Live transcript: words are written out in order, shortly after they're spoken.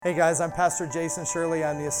Hey guys, I'm Pastor Jason Shirley.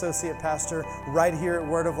 I'm the associate pastor right here at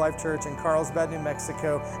Word of Life Church in Carlsbad, New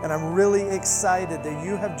Mexico, and I'm really excited that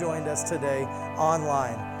you have joined us today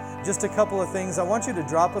online. Just a couple of things. I want you to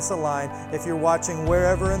drop us a line if you're watching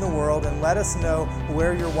wherever in the world and let us know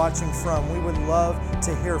where you're watching from. We would love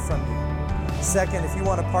to hear from you. Second, if you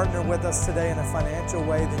want to partner with us today in a financial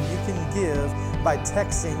way, then you can give by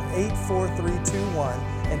texting 84321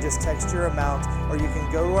 and just text your amount, or you can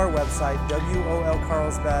go to our website,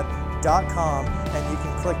 wolcarlsbad.com, and you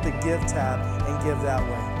can click the Give tab and give that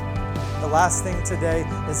way. The last thing today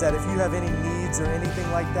is that if you have any needs or anything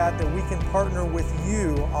like that that we can partner with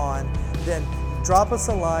you on, then drop us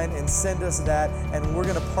a line and send us that, and we're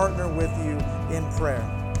going to partner with you in prayer.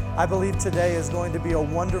 I believe today is going to be a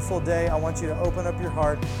wonderful day. I want you to open up your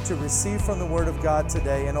heart to receive from the Word of God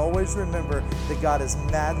today, and always remember that God is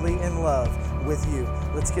madly in love with you.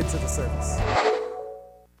 Let's get to the service.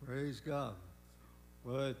 Praise God.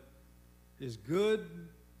 Well, it is good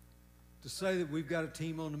to say that we've got a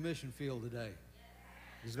team on the mission field today.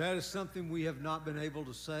 Because that is something we have not been able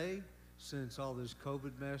to say since all this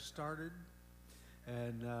COVID mess started.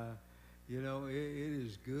 And, it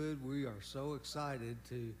is good. We are so excited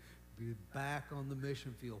to be back on the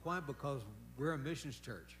mission field. Why? Because we're a missions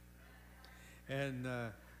church. And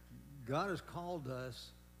God has called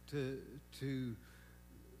us to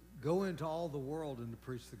go into all the world and to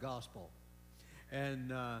preach the gospel.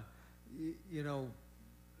 And,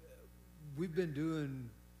 we've been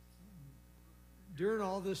during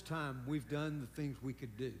all this time, we've done the things we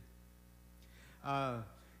could do.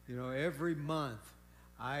 Every month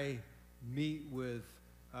I meet with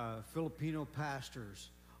Filipino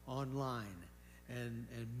pastors online and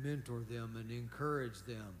mentor them and encourage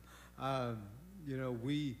them.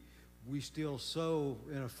 We still sow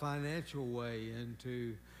in a financial way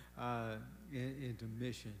into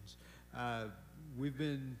missions. We've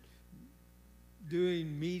been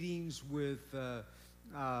doing meetings with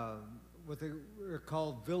what they're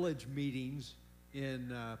called village meetings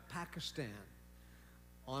in Pakistan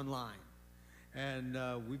online. And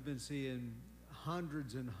we've been seeing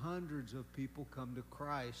hundreds and hundreds of people come to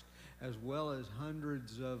Christ, as well as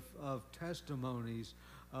hundreds of testimonies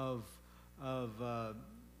of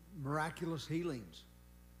miraculous healings.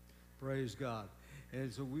 Praise God.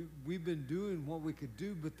 And so we've been doing what we could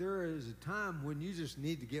do, but there is a time when you just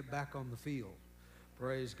need to get back on the field.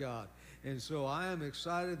 Praise God. And so I am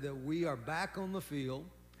excited that we are back on the field.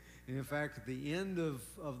 And in fact, at the end of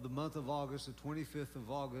the month of August, the 25th of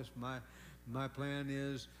August, my plan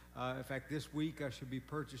is, in fact, this week I should be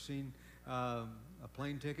purchasing a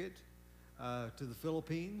plane ticket to the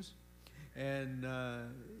Philippines. And,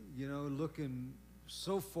 looking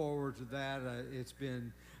so forward to that. It's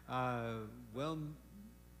been, the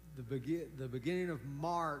beginning of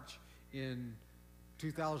March in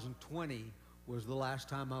 2020 was the last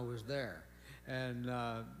time I was there. And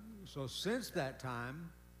so since that time,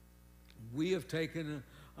 we have taken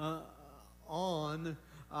on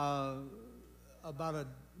about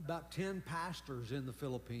 10 pastors in the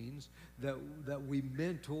Philippines that we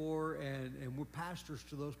mentor, and we're pastors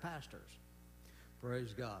to those pastors.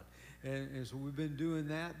 Praise God. And so we've been doing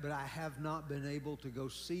that, but I have not been able to go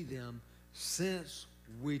see them since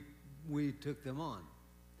we took them on.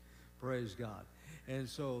 Praise God. And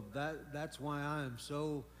so that's why I am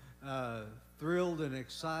so thrilled and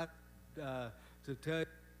excited to tell you.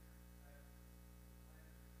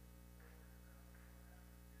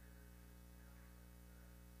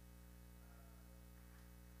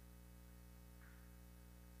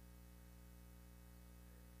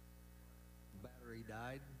 Battery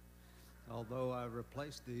died, although I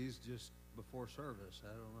replaced these just before service. I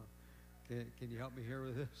don't know. Can you help me here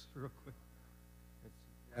with this real quick?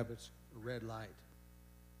 It's a red light.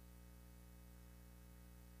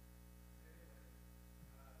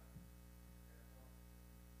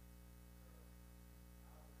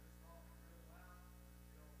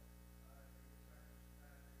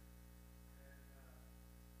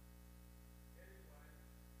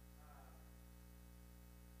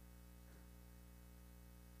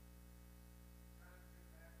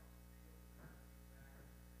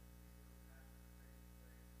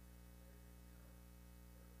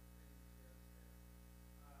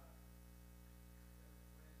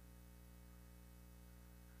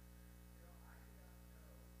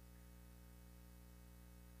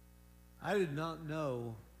 I did not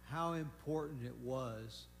know how important it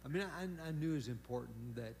was. I mean, I knew it was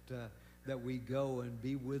important that we go and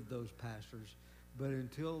be with those pastors, but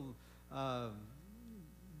until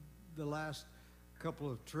the last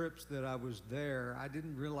couple of trips that I was there, I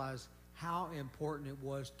didn't realize how important it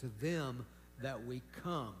was to them that we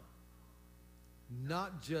come.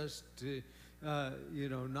 not just to,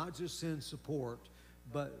 not just send support,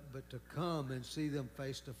 but to come and see them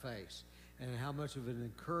face to face, and how much of an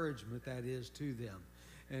encouragement that is to them.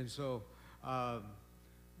 And so, I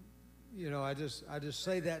just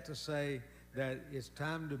say that to say that it's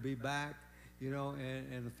time to be back,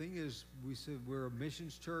 and the thing is, we said we're a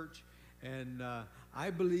missions church, and I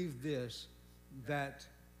believe this, that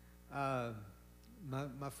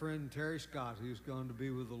my friend Terry Scott, who's gone to be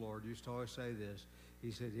with the Lord, used to always say this.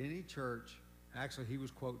 He said, any church, actually he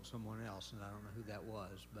was quoting someone else, and I don't know who that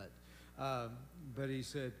was, but he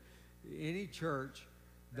said, any church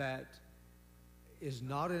that is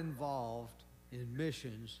not involved in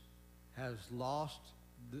missions has lost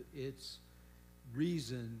its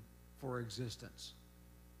reason for existence.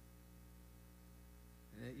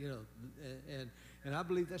 And I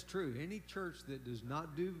believe that's true. Any church that is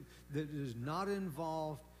not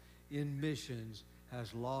involved in missions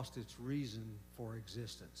has lost its reason for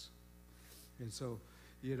existence. And so,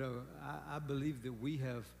 I believe that we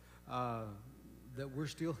have that we're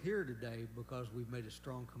still here today because we've made a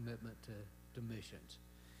strong commitment to missions.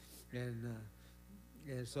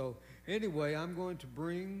 And so, anyway, I'm going to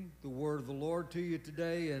bring the word of the Lord to you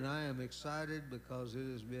today, and I am excited because it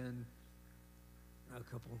has been a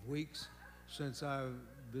couple of weeks since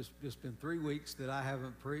it's been 3 weeks that I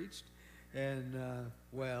haven't preached, and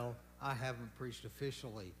I haven't preached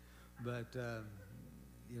officially, but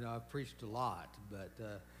I've preached a lot, but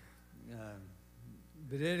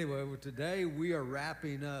anyway, today we are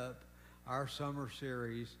wrapping up our summer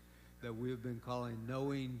series that we have been calling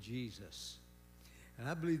Knowing Jesus. And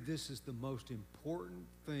I believe this is the most important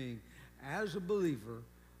thing as a believer.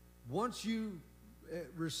 Once you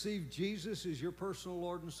receive Jesus as your personal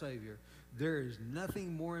Lord and Savior, there is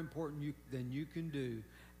nothing more important than you can do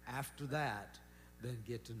after that than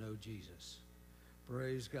get to know Jesus.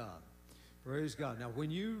 Praise God. Praise God. Now, when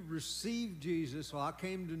you receive Jesus, I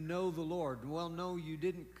came to know the Lord. Well, no, you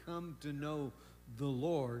didn't come to know the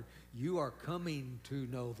Lord. You are coming to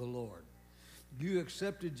know the Lord. You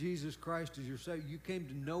accepted Jesus Christ as your Savior. You came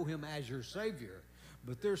to know Him as your Savior.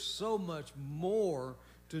 But there's so much more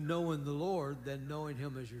to knowing the Lord than knowing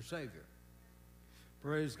Him as your Savior.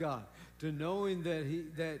 Praise God. To knowing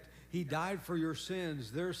that He died for your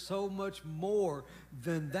sins, there's so much more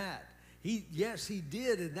than that. Yes, He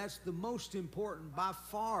did, and that's the most important, by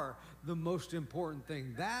far the most important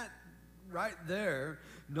thing. That right there,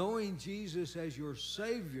 knowing Jesus as your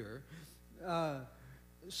Savior,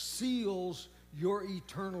 seals your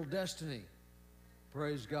eternal destiny.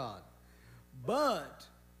 Praise God. But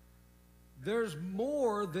there's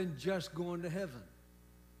more than just going to heaven.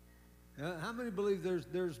 How many believe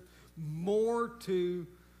there's more to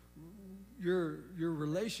your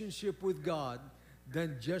relationship with God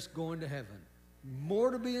than just going to heaven?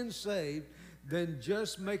 More to being saved than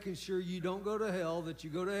just making sure you don't go to hell, that you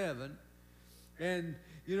go to heaven. And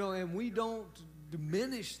we don't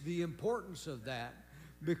diminish the importance of that,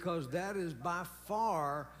 because that is by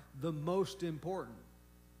far the most important.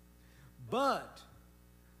 But,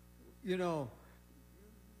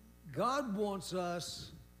 God wants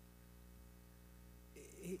us,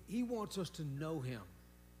 He wants us to know Him.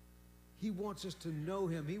 He wants us to know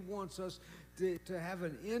Him. He wants us to have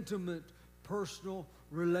an intimate, personal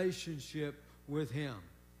relationship with Him.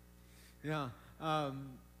 Yeah.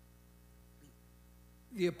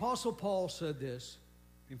 The Apostle Paul said this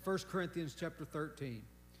in 1 Corinthians chapter 13.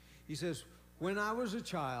 He says, when I was a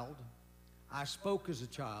child, I spoke as a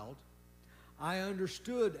child, I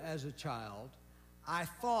understood as a child, I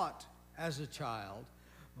thought as a child,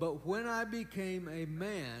 but when I became a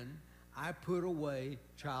man, I put away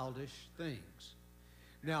childish things.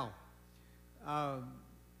 Now,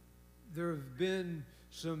 there have been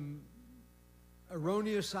some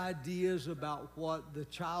erroneous ideas about what the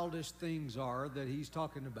childish things are that he's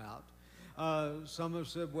talking about. Some have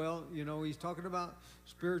said, well, he's talking about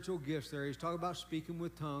spiritual gifts there. He's talking about speaking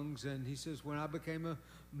with tongues, and he says, when I became a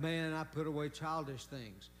man, I put away childish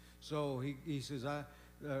things. So he says,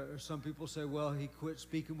 some people say, well, he quit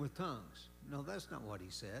speaking with tongues. No, that's not what he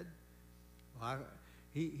said.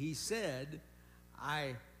 He said,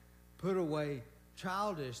 I put away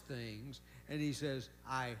childish things, and he says,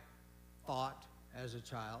 I thought as a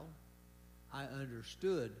child, I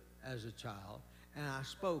understood as a child, and I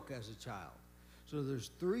spoke as a child. So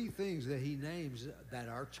there's 3 things that he names that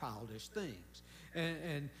are childish things.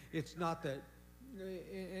 And it's not that,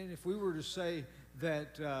 and if we were to say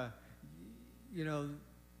that,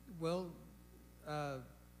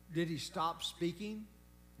 did he stop speaking?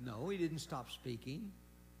 No, he didn't stop speaking.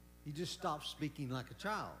 He just stopped speaking like a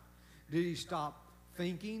child. Did he stop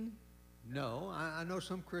thinking? No, I know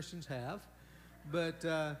some Christians have.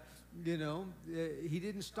 but he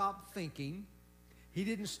didn't stop thinking. He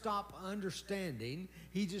didn't stop understanding.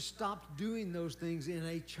 He just stopped doing those things in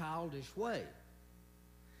a childish way.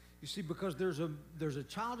 You see, because there's a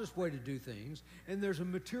childish way to do things, and there's a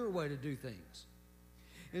mature way to do things.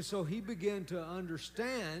 And so he began to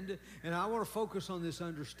understand, and I want to focus on this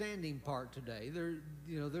understanding part today.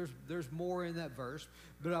 There's more in that verse,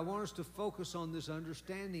 but I want us to focus on this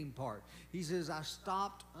understanding part. He says, I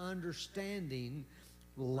stopped understanding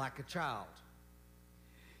like a child.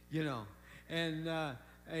 And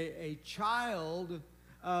a child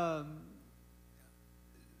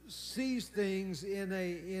sees things in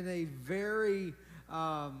a very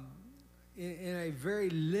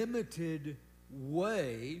limited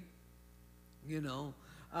way.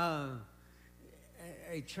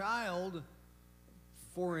 A child,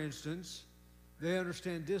 for instance, they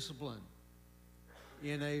understand discipline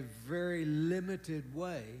in a very limited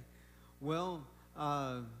way. Well,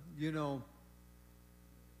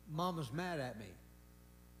 Mama's mad at me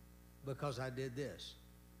because I did this.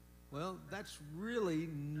 Well, that's really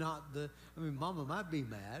not Mama might be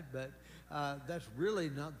mad, but that's really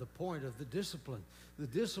not the point of the discipline. The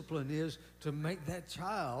discipline is to make that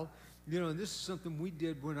child, and this is something we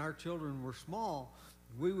did when our children were small.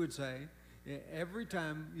 We would say, every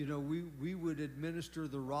time, we would administer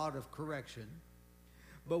the rod of correction.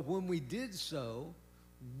 But when we did so,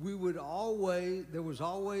 there was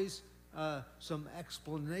always some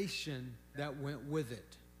explanation that went with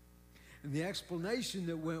it. And the explanation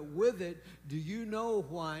that went with it, do you know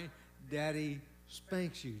why Daddy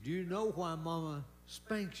spanks you? Do you know why Mama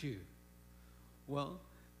spanks you? Well,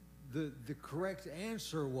 the correct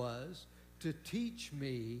answer was to teach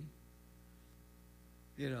me,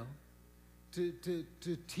 to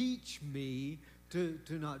teach me to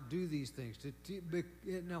not do these things.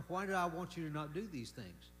 Now, why do I want you to not do these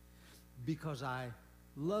things? Because I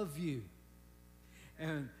love you.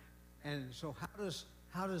 And so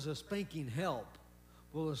how does a spanking help?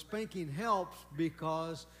 Well, a spanking helps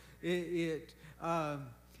because it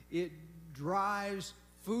drives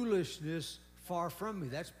foolishness far from me.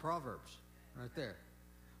 That's Proverbs right there.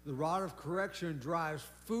 The rod of correction drives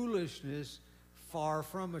foolishness far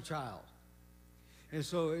from a child. And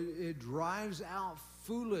so it drives out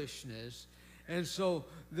foolishness. And so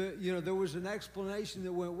there was an explanation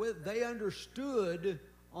that went with it. They understood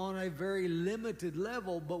on a very limited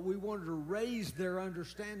level, but we wanted to raise their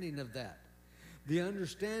understanding of that. The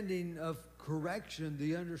understanding of correction,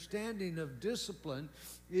 the understanding of discipline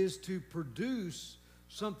is to produce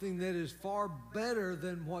something that is far better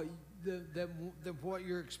than what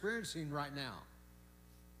you're experiencing right now.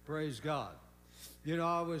 Praise God.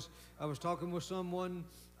 I was talking with someone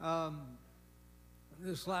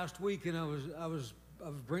this last week, and I was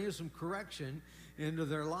bringing some correction into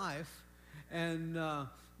their life, and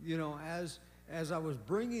as I was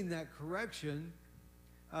bringing that correction,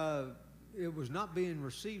 it was not being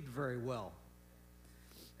received very well.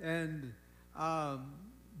 And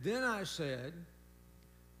then I said,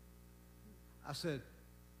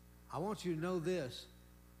 I want you to know this.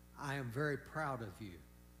 I am very proud of you.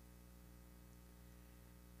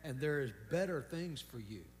 And there is better things for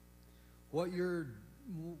you. What you're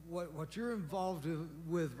involved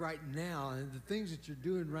with right now and the things that you're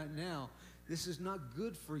doing right now, this is not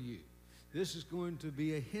good for you. This is going to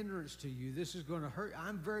be a hindrance to you. This is going to hurt.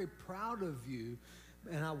 I'm very proud of you,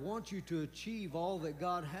 and I want you to achieve all that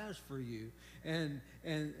God has for you. And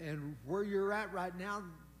where you're at right now,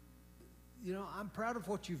 I'm proud of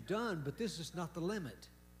what you've done, but this is not the limit.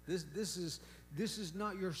 This is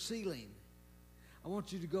not your ceiling. I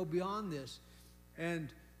want you to go beyond this.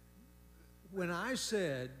 And when I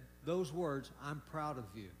said those words, I'm proud of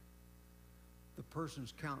you, the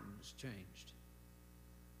person's countenance changed.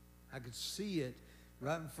 I could see it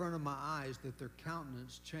right in front of my eyes that their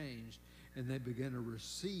countenance changed, and they began to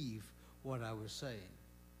receive what I was saying.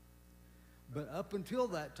 But up until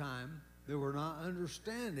that time, they were not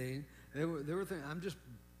understanding. They were thinking, I'm just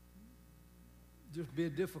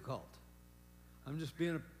being difficult. I'm just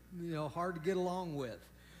being hard to get along with.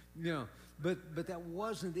 But that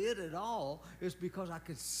wasn't it at all. It's because I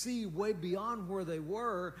could see way beyond where they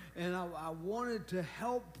were, and I wanted to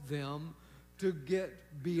help them to get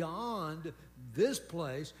beyond this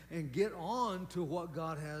place and get on to what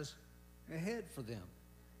God has ahead for them.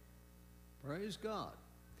 Praise God.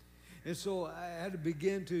 And so I had to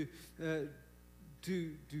begin to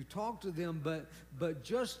talk to them, but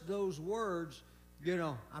just those words,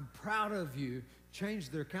 I'm proud of you,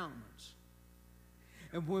 changed their countenance.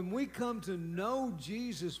 And when we come to know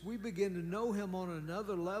Jesus, we begin to know him on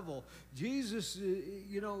another level. Jesus,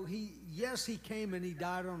 he came and he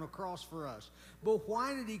died on a cross for us. But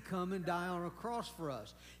why did he come and die on a cross for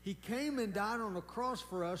us? He came and died on a cross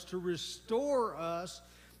for us to restore us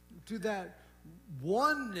to that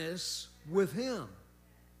oneness with him.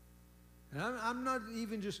 And I'm not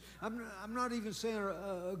even saying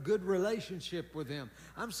a good relationship with him.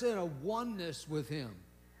 I'm saying a oneness with him.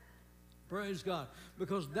 Praise God.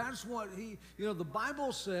 Because that's what the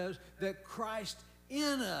Bible says that Christ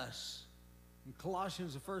in us, in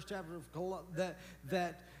Colossians, the first chapter of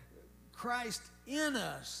that Christ in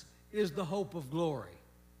us is the hope of glory.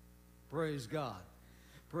 Praise God.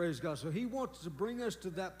 Praise God. So he wants to bring us to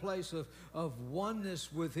that place of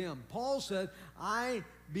oneness with him. Paul said, I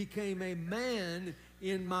became a man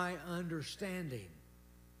in my understanding.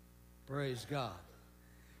 Praise God.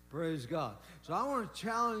 Praise God. So I want to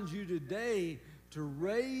challenge you today to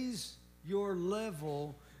raise your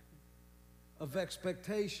level of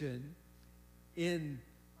expectation in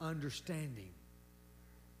understanding.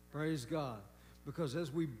 Praise God. Because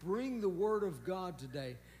as we bring the Word of God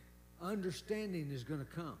today, understanding is going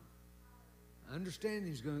to come.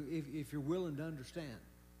 Understanding is going to, if you're willing to understand.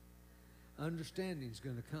 Understanding is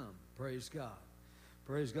going to come. Praise God.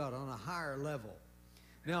 Praise God on a higher level.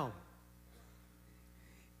 Now,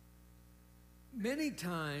 many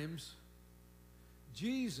times,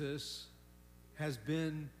 Jesus has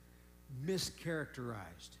been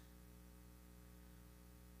mischaracterized.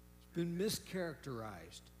 It's been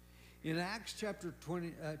mischaracterized. In Acts chapter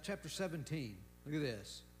 17, look at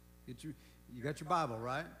this. You got your Bible,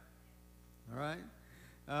 right? All right.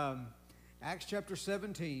 Acts chapter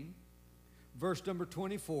 17, verse number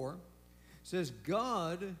 24, says,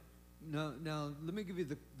 God, now let me give you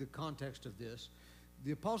the context of this.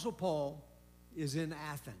 The Apostle Paul is in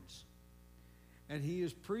Athens, and he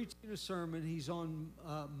is preaching a sermon. He's on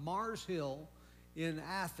Mars Hill in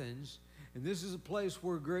Athens, and this is a place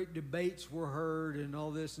where great debates were heard and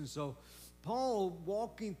all this. And so Paul,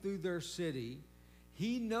 walking through their city,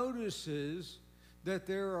 he notices that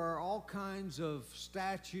there are all kinds of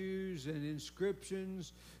statues and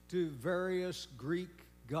inscriptions to various Greek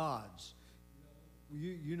gods.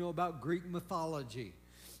 You know about Greek mythology,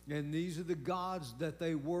 and these are the gods that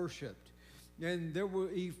they worshipped. And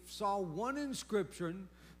he saw one inscription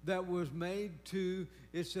that was made to,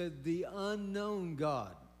 it said, the unknown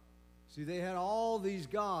God. See, they had all these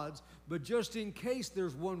gods, but just in case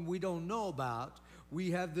there's one we don't know about,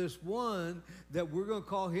 we have this one that we're going to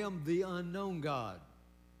call him the unknown God.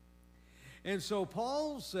 And so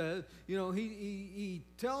Paul says, he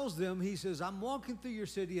tells them, he says, I'm walking through your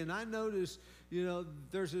city and I notice,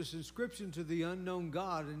 there's this inscription to the unknown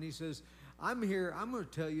God. And he says, I'm here, I'm going to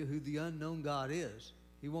tell you who the unknown God is.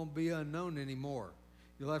 He won't be unknown anymore.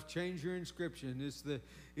 You'll have to change your inscription. This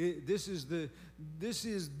is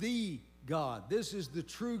the God. This is the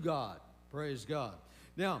true God. Praise God.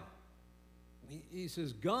 Now, he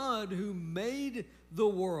says, God who made the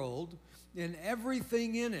world and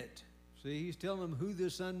everything in it. See, he's telling them who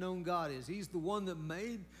this unknown God is. He's the one that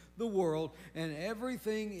made the world and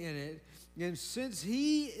everything in it. And since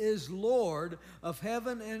he is Lord of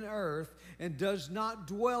heaven and earth and does not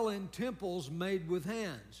dwell in temples made with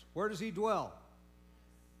hands. Where does he dwell?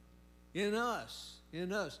 In us.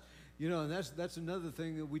 In us. And that's another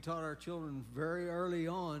thing that we taught our children very early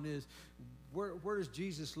on is where does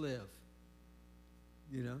Jesus live?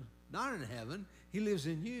 Not in heaven. He lives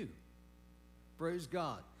in you. Praise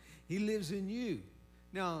God. He lives in you.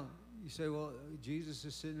 Now, you say, well, Jesus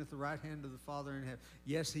is sitting at the right hand of the Father in heaven.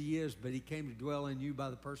 Yes, he is, but he came to dwell in you by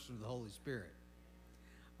the person of the Holy Spirit.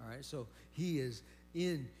 All right, so he is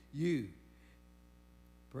in you.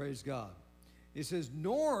 Praise God. It says,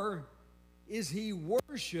 nor is he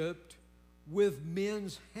worshipped with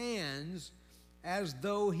men's hands as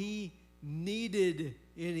though he needed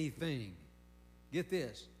anything. Get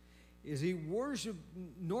this.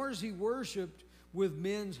 Nor is he worshipped with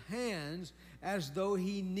men's hands as though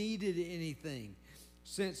he needed anything,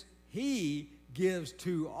 since he gives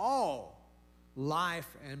to all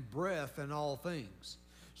life and breath and all things.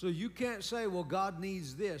 So you can't say, well, God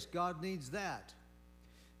needs this, God needs that.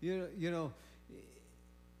 We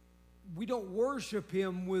don't worship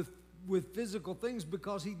him with physical things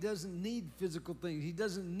because he doesn't need physical things. He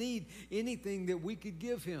doesn't need anything that we could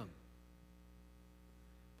give him.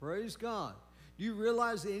 Praise God. Do you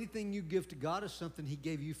realize that anything you give to God is something he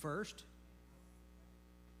gave you first?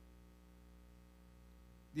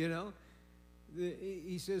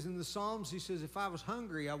 He says in the Psalms, he says, if I was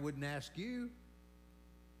hungry, I wouldn't ask you.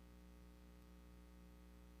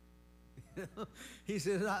 He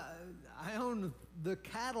says, I own the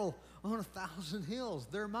cattle on 1,000 hills.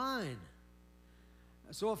 They're mine.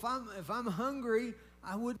 So if I'm hungry,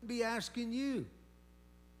 I wouldn't be asking you.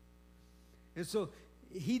 And so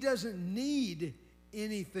he doesn't need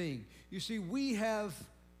anything. You see, we have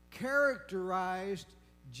characterized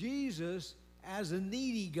Jesus as a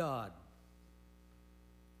needy God.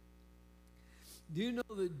 Do you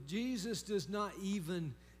know that Jesus does not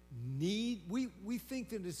even need? We think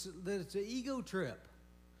that it's an ego trip,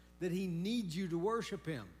 that he needs you to worship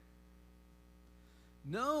him.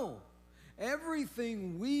 No.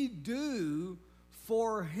 Everything we do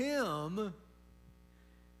for him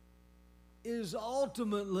is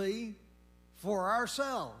ultimately for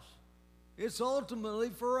ourselves. It's ultimately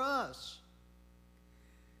for us.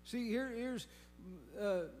 See, here's,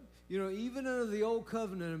 even under the Old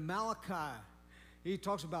Covenant in Malachi, he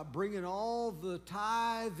talks about bringing all the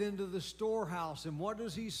tithe into the storehouse. And what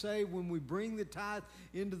does he say when we bring the tithe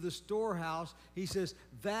into the storehouse? He says,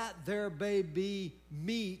 that there may be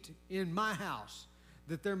meat in my house,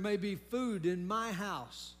 that there may be food in my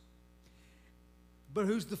house. But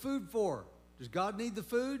who's the food for? Does God need the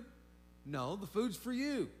food? No, the food's for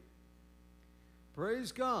you.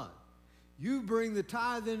 Praise God. You bring the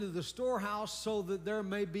tithe into the storehouse so that there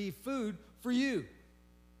may be food for you.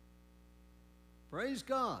 Praise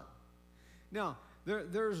God. Now,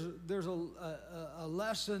 there's a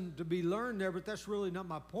lesson to be learned there, but that's really not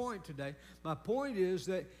my point today. My point is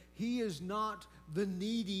that he is not the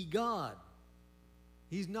needy God.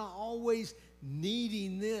 He's not always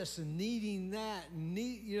needing this and needing that. And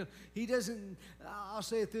he doesn't, I'll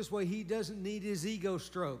say it this way, he doesn't need his ego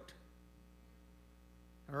stroked.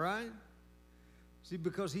 All right? See,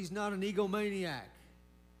 because he's not an egomaniac.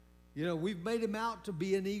 We've made him out to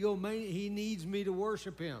be an egomaniac. He needs me to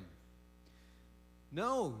worship him.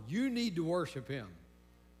 No, you need to worship him.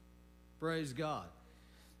 Praise God.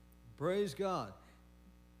 Praise God.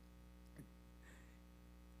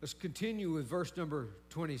 Let's continue with verse number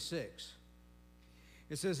 26.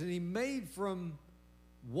 It says, and he made from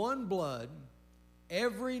one blood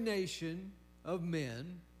every nation of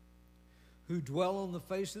men who dwell on the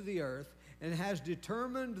face of the earth, and has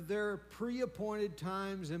determined their pre-appointed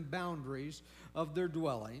times and boundaries of their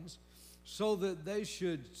dwellings, so that they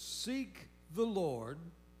should seek the Lord.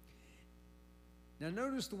 Now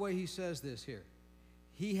notice the way he says this here.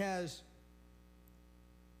 He has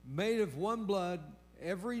made from one blood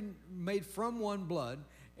every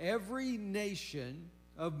nation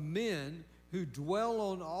of men who dwell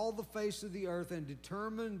on all the face of the earth, and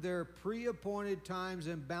determined their pre-appointed times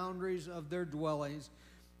and boundaries of their dwellings.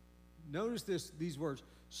 Notice these words,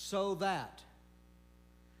 so that.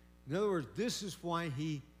 In other words, this is why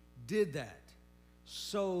he did that.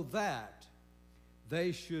 So that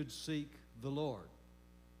they should seek the Lord.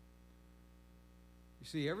 You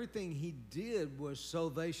see, everything he did was so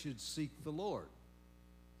they should seek the Lord.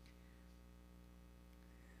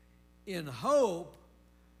 In hope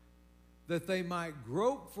that they might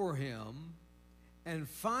grope for him and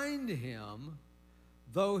find him,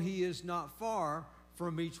 though he is not far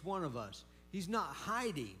from each one of us. He's not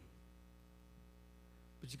hiding,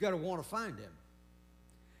 but you got to want to find him.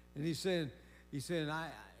 And he's saying,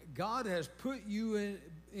 God has put you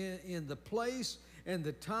in the place and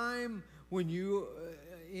the time when you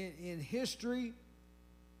in history,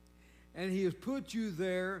 and he has put you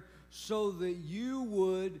there so that you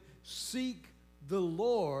would seek the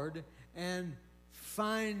Lord and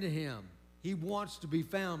find him. He wants to be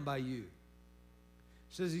found by you.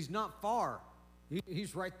 He says he's not far.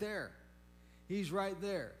 He's right there. He's right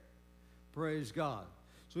there. Praise God.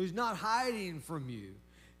 So he's not hiding from you.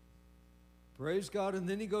 Praise God. And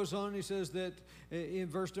then he goes on and he says that in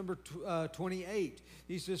verse number 28,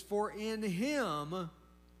 he says, for in him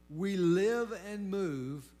we live and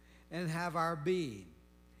move and have our being.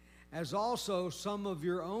 As also some of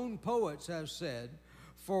your own poets have said,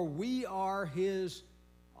 for we are his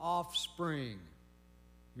offspring.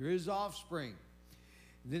 You're his offspring.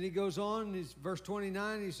 Then he goes on, verse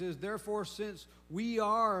 29, he says, therefore, since we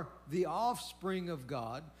are the offspring of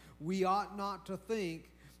God, we ought not to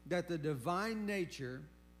think that the divine nature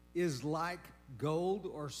is like gold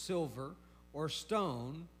or silver or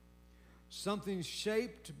stone, something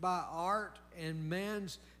shaped by art and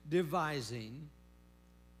man's devising.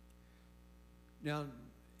 Now,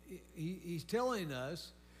 he's telling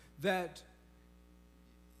us that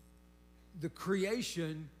the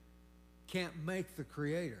creation can't make the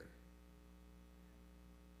creator.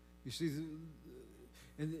 You see,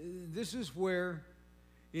 and this is where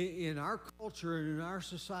in our culture and in our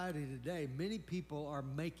society today, many people are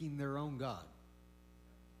making their own God.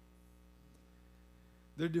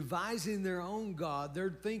 They're devising their own God.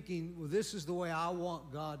 They're thinking, well, this is the way I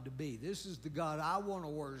want God to be. This is the God I want to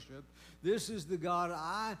worship. This is the God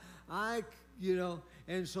I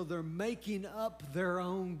and so they're making up their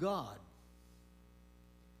own God.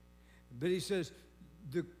 But he says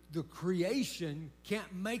the creation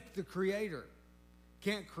can't make the creator,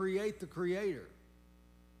 can't create the creator.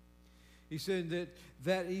 He said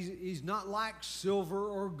that he's not like silver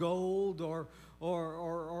or gold or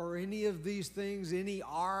any of these things, any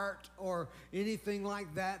art or anything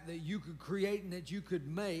like that you could create and that you could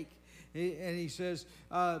make. And he says,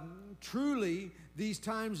 truly, these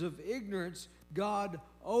times of ignorance God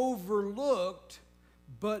overlooked,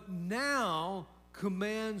 but now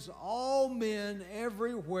commands all men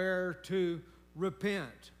everywhere to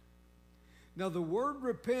repent. Now, the word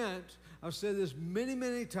repent, I've said this many,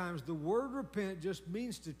 many times, the word repent just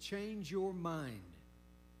means to change your mind.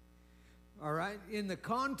 All right? In the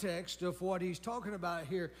context of what he's talking about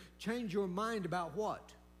here, change your mind about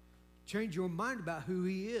what? Change your mind about who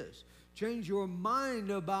he is. Change your mind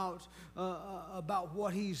about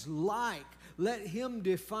what he's like. Let him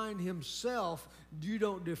define himself. You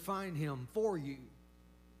don't define him for you.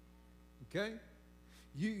 Okay?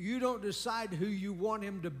 You don't decide who you want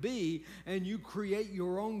him to be, and you create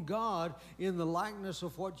your own God in the likeness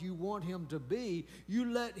of what you want him to be.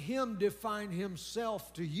 You let him define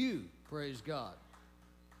himself to you. Praise God.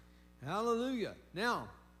 Hallelujah. Now,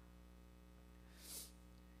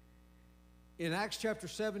 in Acts chapter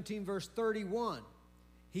 17, verse 31,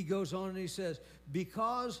 he goes on and he says,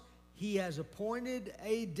 because he has appointed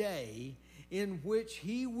a day in which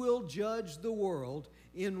he will judge the world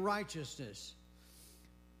in righteousness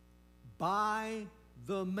by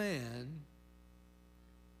the man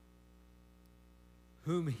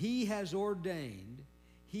whom he has ordained.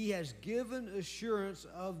 He has given assurance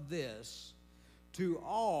of this to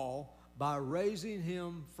all by raising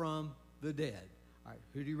him from the dead. All right,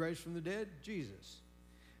 who did he raise from the dead? Jesus.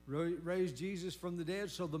 Raised Jesus from the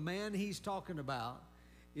dead. So the man he's talking about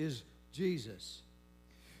is Jesus.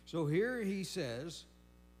 So here he says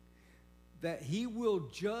that he will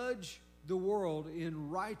judge the world in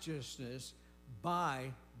righteousness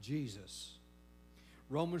by Jesus.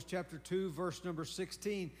 Romans chapter 2, verse number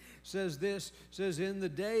 16 says this, says, in the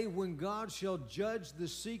day when God shall judge the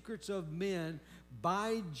secrets of men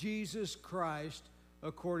by Jesus Christ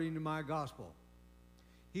according to my gospel.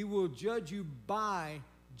 He will judge you by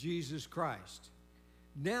Jesus Christ.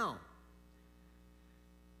 Now,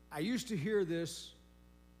 I used to hear this,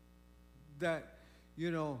 that,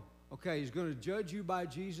 okay, he's going to judge you by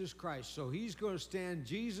Jesus Christ. So he's going to stand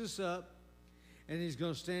Jesus up, and he's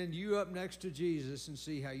going to stand you up next to Jesus and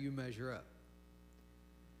see how you measure up.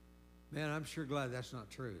 Man, I'm sure glad that's not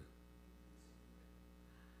true.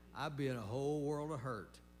 I'd be in a whole world of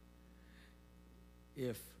hurt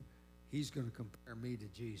if he's going to compare me to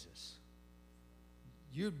Jesus.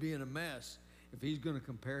 You'd be in a mess if he's going to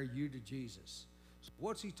compare you to Jesus. So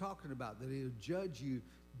what's he talking about? That he'll judge you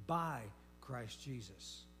by Christ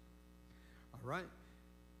Jesus. All right?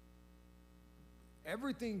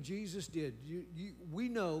 Everything Jesus did, we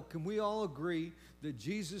know, can we all agree that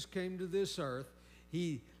Jesus came to this earth,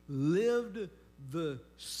 he lived the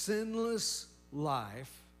sinless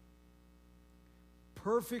life,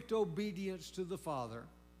 perfect obedience to the Father,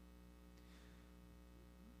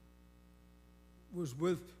 was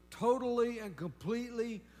totally and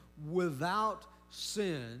completely without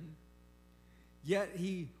sin, yet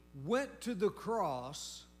he went to the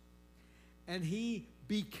cross and he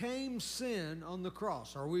became sin on the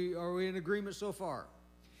cross. Are we in agreement so far?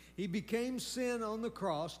 He became sin on the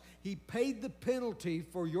cross. He paid the penalty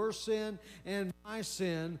for your sin and my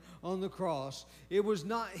sin on the cross. It was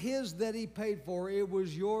not his that he paid for. It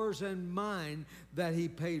was yours and mine that he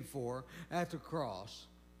paid for at the cross.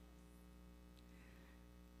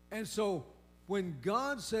 And so when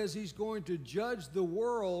God says he's going to judge the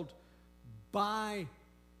world by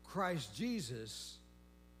Christ Jesus,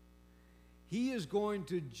 he is going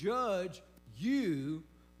to judge you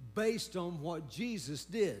based on what Jesus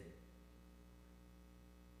did.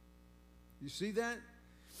 You see that?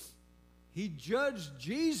 He judged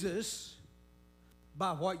Jesus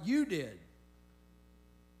by what you did.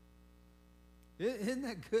 Isn't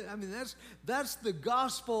that good? I mean, that's the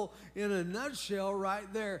gospel in a nutshell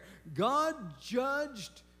right there. God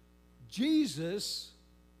judged Jesus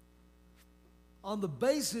on the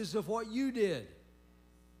basis of what you did.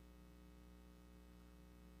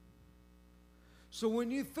 So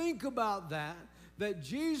when you think about that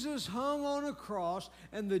Jesus hung on a cross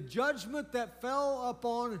and the judgment that fell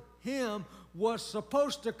upon him was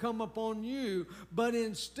supposed to come upon you, but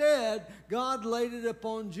instead God laid it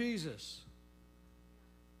upon Jesus.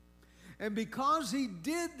 And because he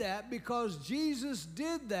did that, because Jesus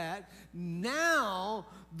did that, now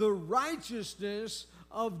the righteousness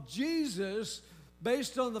of Jesus,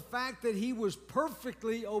 based on the fact that he was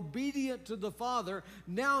perfectly obedient to the Father,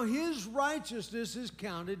 now his righteousness is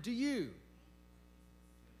counted to you.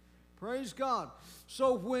 Praise God.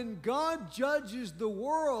 So when God judges the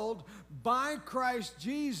world by Christ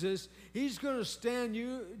Jesus, he's going to stand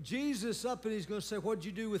Jesus up, and he's going to say, what'd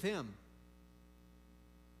you do with him?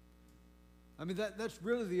 I mean, that's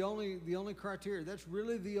really the only criteria. That's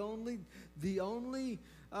really the only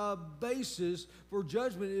basis for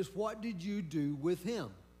judgment is, what did you do with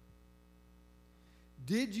him?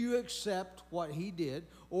 Did you accept what he did,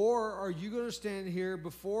 or are you going to stand here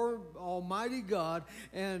before Almighty God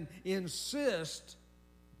and insist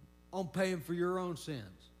on paying for your own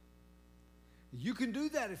sins? You can do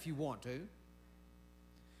that if you want to.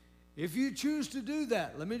 If you choose to do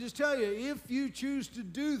that, let me just tell you, if you choose to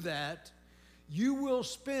do that, you will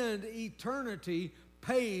spend eternity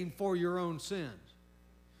paying for your own sins,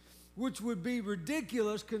 which would be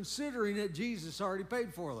ridiculous considering that Jesus already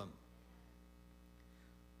paid for them.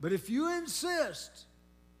 But if you insist,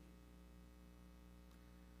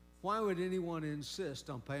 why would anyone insist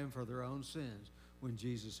on paying for their own sins when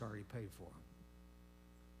Jesus already paid for them?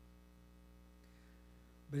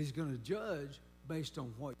 But he's going to judge based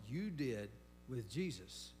on what you did with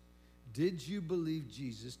Jesus. Did you believe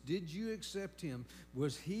Jesus? Did you accept him?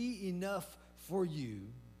 Was he enough for you?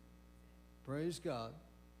 Praise God.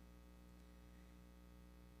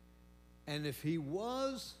 And if he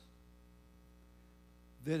was,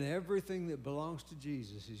 then everything that belongs to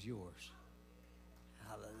Jesus is yours.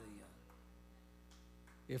 Hallelujah.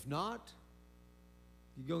 If not,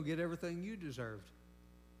 you're going to get everything you deserved.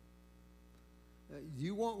 Do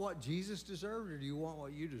you want what Jesus deserved, or do you want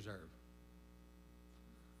what you deserve?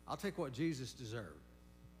 I'll take what Jesus deserved.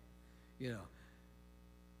 You know.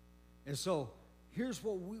 And so here's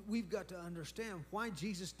what we've got to understand, why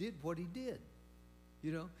Jesus did what he did.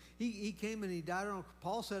 You know, he came and he died on.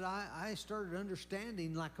 Paul said, I started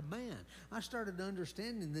understanding like a man. I started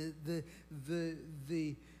understanding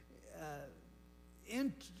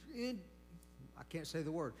I can't say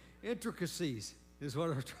the word. Intricacies is what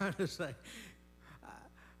I'm trying to say.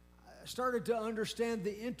 I started to understand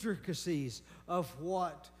the intricacies of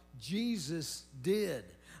what Jesus did.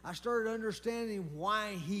 I started understanding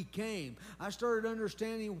why he came. I started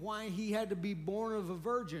understanding why he had to be born of a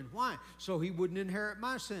virgin. Why? So he wouldn't inherit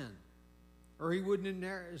my sin. Or he wouldn't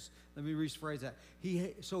inherit, let me rephrase that.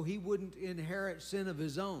 So he wouldn't inherit sin of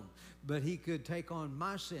his own, but he could take on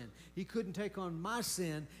my sin. He couldn't take on my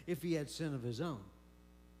sin if he had sin of his own.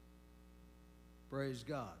 Praise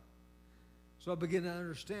God. So I began to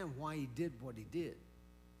understand why he did what he did.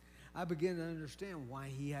 I began to understand why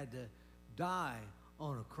he had to die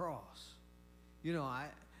on a cross. You know,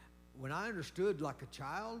 when I understood like a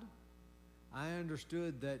child, I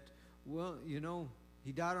understood that, well, you know,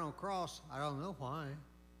 he died on a cross. I don't know why.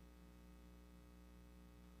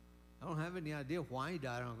 I don't have any idea why he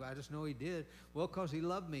died on a cross. I just know he did. Well, because he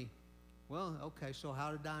loved me. Well, okay, so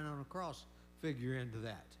how did dying on a cross figure into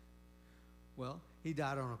that? Well, he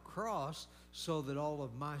died on a cross so that all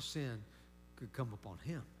of my sin could come upon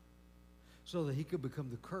him, so that he could become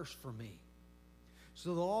the curse for me,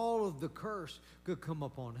 so that all of the curse could come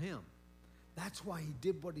upon him. That's why he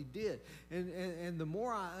did what he did. And the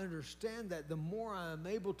more I understand that, the more I am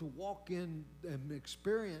able to walk in and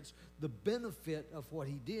experience the benefit of what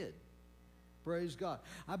he did. Praise God.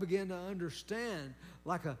 I began to understand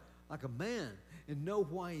like a man and know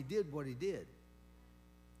why he did what he did.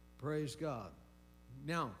 Praise God.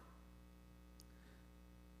 Now,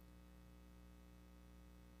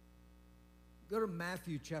 go to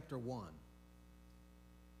Matthew chapter 1.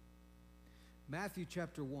 Matthew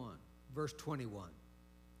chapter 1, verse 21.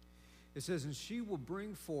 It says, "And she will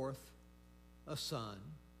bring forth a son,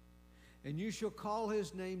 and you shall call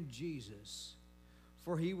his name Jesus,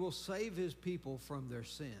 for he will save his people from their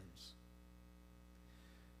sins."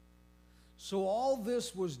 So all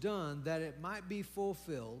this was done that it might be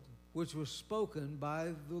fulfilled, which was spoken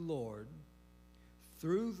by the Lord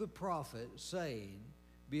through the prophet, saying,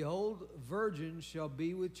 "Behold, virgin shall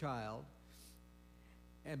be with child,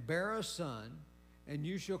 and bear a son, and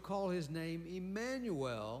you shall call his name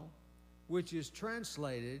Emmanuel," which is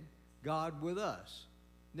translated, God with us.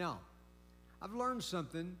 Now, I've learned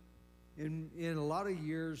something in a lot of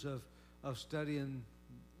years of studying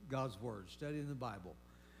God's Word, studying the Bible.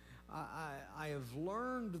 I have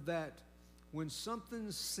learned that when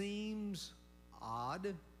something seems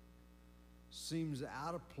odd, seems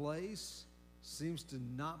out of place, seems to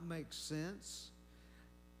not make sense,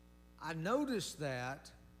 I notice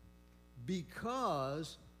that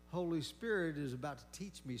because Holy Spirit is about to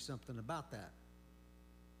teach me something about that.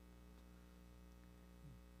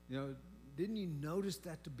 You know, didn't you notice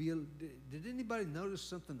that to be did anybody notice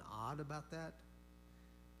something odd about that?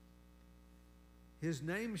 His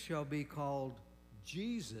name shall be called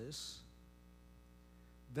Jesus,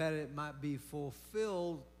 that it might be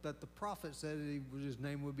fulfilled that the prophet said his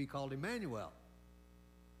name would be called Emmanuel.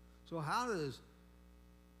 So how does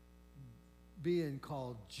being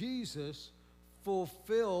called Jesus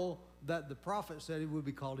fulfill that the prophet said he would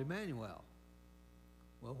be called Emmanuel?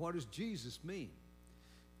 Well, what does Jesus mean?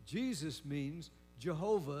 Jesus means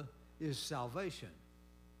Jehovah is salvation.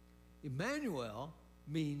 Emmanuel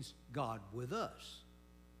means God with us.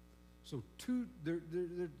 So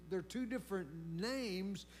they're two different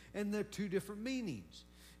names, and they're two different meanings.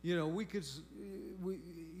 You know,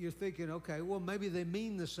 you're thinking, okay, well, maybe they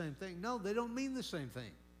mean the same thing. No, they don't mean the same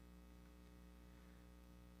thing.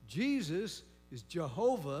 Jesus is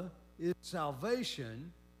Jehovah is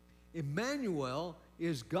salvation. Emmanuel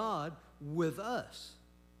is God with us.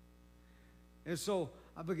 And so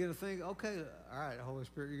I begin to think, okay, all right, Holy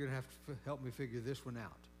Spirit, you're going to have to help me figure this one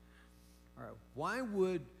out. All right, why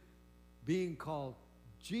would being called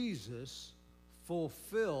Jesus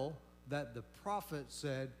fulfill that the prophet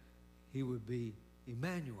said he would be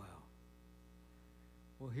Emmanuel?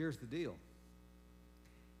 Well, here's the deal.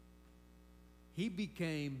 He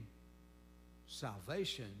became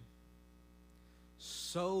salvation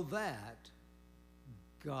so that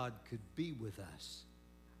God could be with us.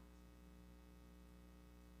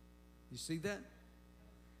 You see that?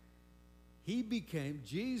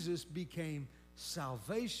 Jesus became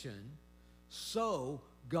salvation so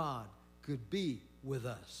God could be with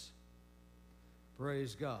us.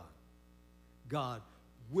 Praise God. God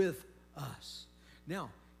with us. Now,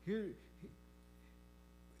 here,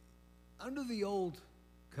 under the old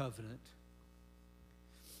covenant,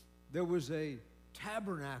 there was a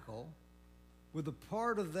tabernacle, with a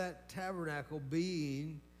part of that tabernacle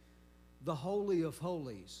being the Holy of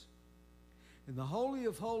Holies. And the Holy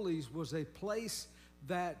of Holies was a place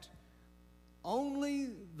that only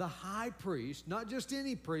the high priest, not just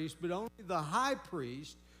any priest, but only the high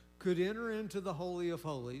priest could enter into the Holy of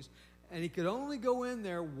Holies, and he could only go in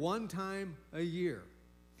there one time a year.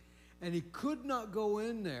 And he could not go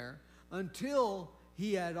in there until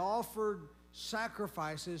he had offered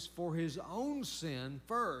sacrifices for his own sin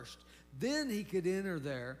first. Then he could enter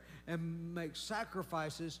there and make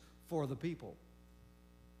sacrifices for the people.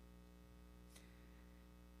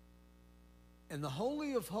 And the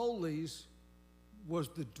Holy of Holies was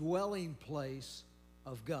the dwelling place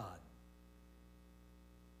of God.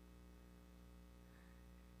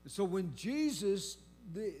 So when Jesus,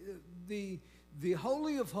 the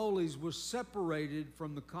Holy of Holies was separated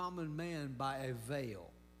from the common man by a veil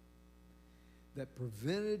that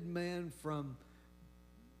prevented man from,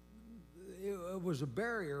 it was a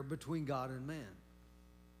barrier between God and man.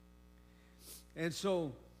 And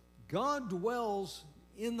so God dwells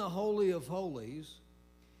in the Holy of Holies,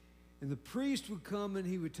 and the priest would come and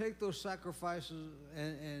he would take those sacrifices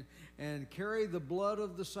and carry the blood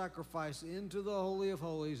of the sacrifice into the Holy of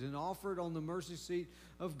Holies and offer it on the mercy seat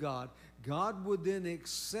of God. God would then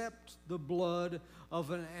accept the blood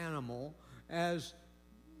of an animal as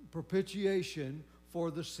propitiation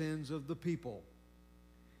for the sins of the people.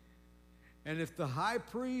 And if the high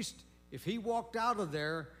priest, if he walked out of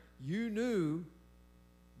there, you knew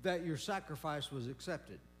that your sacrifice was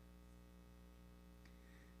accepted.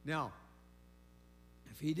 Now,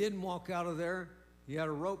 if he didn't walk out of there, he had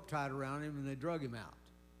a rope tied around him and they drug him out.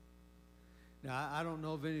 Now, I don't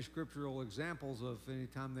know of any scriptural examples of any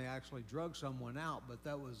time they actually drug someone out, but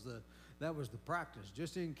that was the practice.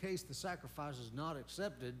 Just in case the sacrifice is not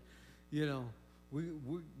accepted, you know,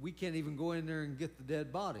 we can't even go in there and get the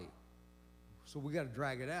dead body. So we got to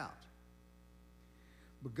drag it out.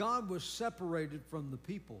 But God was separated from the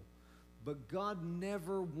people. But God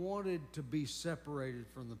never wanted to be separated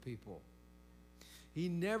from the people. He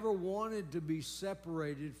never wanted to be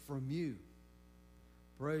separated from you.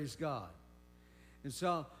 Praise God. And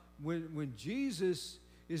so when Jesus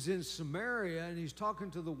is in Samaria and he's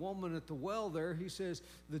talking to the woman at the well there, he says,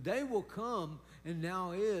 the day will come, and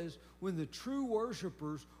now is, when the true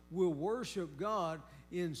worshipers will worship God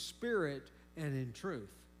in spirit and in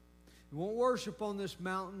truth. They won't worship on this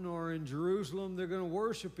mountain or in Jerusalem. They're going to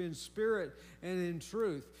worship in spirit and in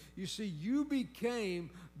truth. You see, you became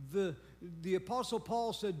the Apostle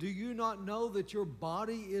Paul said, do you not know that your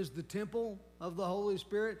body is the temple of the Holy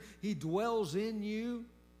Spirit? He dwells in you.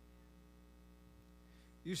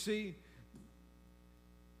 You see,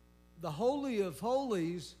 the Holy of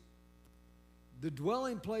Holies, the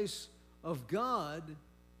dwelling place of God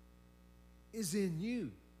is in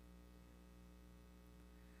you.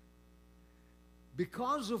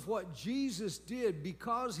 Because of what Jesus did,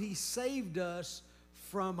 because He saved us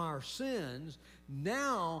from our sins,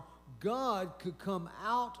 now God could come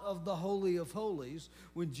out of the Holy of Holies.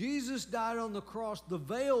 When Jesus died on the cross, the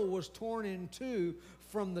veil was torn in two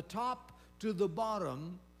from the top to the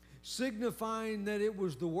bottom, signifying that it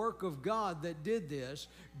was the work of God that did this.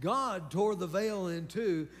 God tore the veil in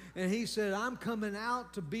two, and He said, I'm coming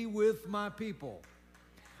out to be with my people.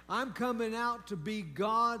 I'm coming out to be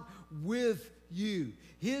God with you.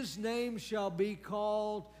 His name shall be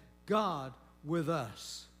called God with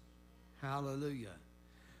us. Hallelujah.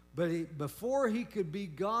 But before He could be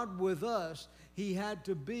God with us, He had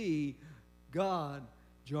to be God.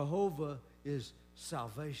 Jehovah is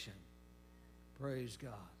salvation. Praise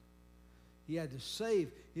God. He had to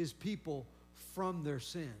save His people from their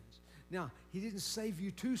sins. Now, He didn't save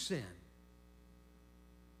you to sin.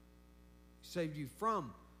 He saved you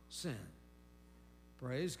from sin.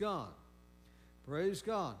 Praise God. Praise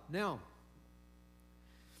God. Now,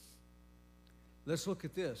 let's look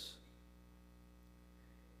at this.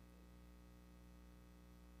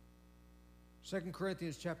 2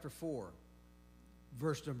 Corinthians chapter 4,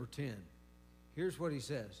 verse number 10. Here's what he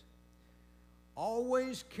says.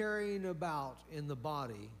 Always carrying about in the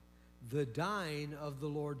body the dying of the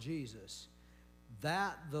Lord Jesus,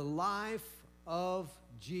 that the life of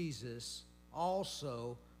Jesus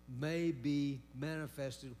also may be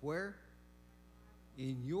manifested where?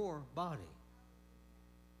 In your body.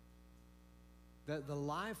 That the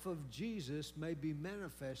life of Jesus may be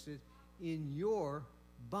manifested in your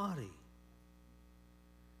body.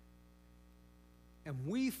 And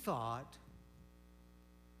we thought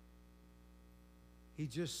He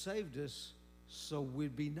just saved us so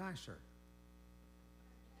we'd be nicer.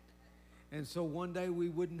 And so one day we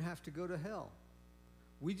wouldn't have to go to hell.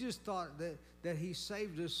 We just thought that He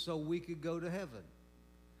saved us so we could go to heaven.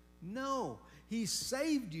 No, He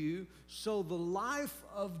saved you so the life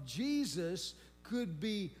of Jesus could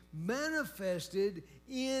be manifested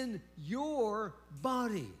in your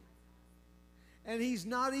body. And He's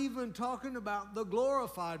not even talking about the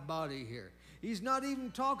glorified body here. He's not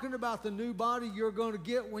even talking about the new body you're going to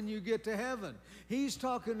get when you get to heaven. He's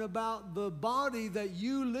talking about the body that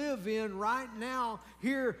you live in right now,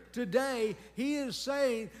 here today. He is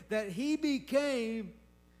saying that He became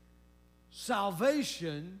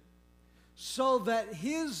salvation so that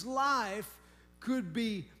His life could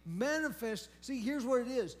be manifest. See, here's what it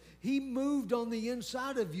is. He moved on the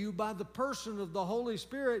inside of you by the person of the Holy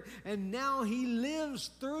Spirit, and now He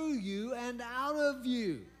lives through you and out of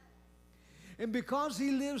you. And because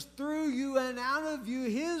He lives through you and out of you,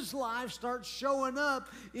 His life starts showing up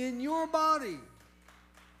in your body.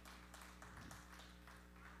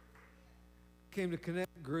 Came to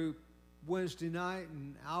Connect Group Wednesday night,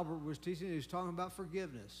 and Albert was teaching. He was talking about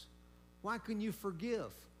forgiveness. Why can you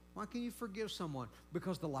forgive? Why can you forgive someone?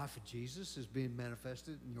 Because the life of Jesus is being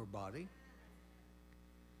manifested in your body.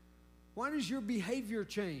 Why does your behavior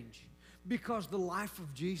change? Because the life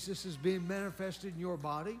of Jesus is being manifested in your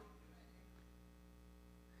body.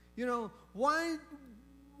 You know, why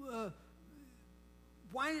do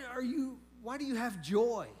you have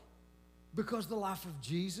joy? Because the life of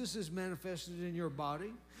Jesus is manifested in your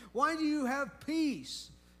body. Why do you have peace?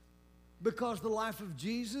 Because the life of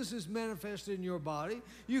Jesus is manifested in your body.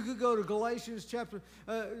 You could go to Galatians to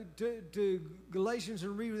Galatians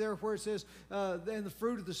and read there where it says, and the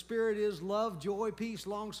fruit of the Spirit is love, joy, peace,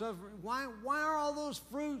 long-suffering. Why are all those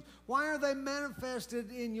fruits, why are they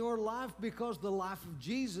manifested in your life? Because the life of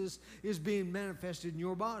Jesus is being manifested in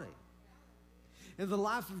your body. And the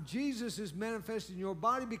life of Jesus is manifested in your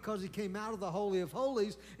body because He came out of the Holy of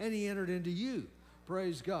Holies and He entered into you.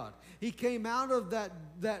 Praise God. He came out of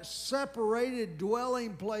that separated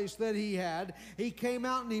dwelling place that He had. He came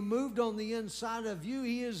out and He moved on the inside of you.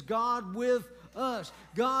 He is God with us,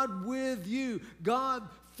 God with you, God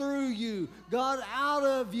through you, God out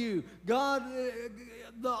of you. God,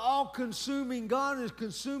 the all-consuming God is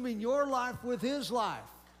consuming your life with His life.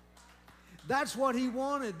 That's what He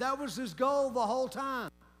wanted. That was His goal the whole time.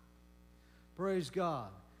 Praise God.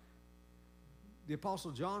 The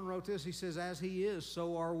Apostle John wrote this. He says, as He is,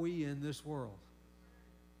 so are we in this world.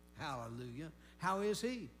 Hallelujah. How is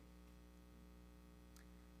He?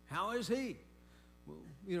 How is He? Well,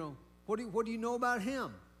 you know, what do you know about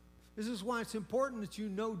Him? This is why it's important that you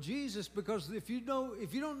know Jesus, because if you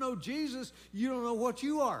don't know Jesus, you don't know what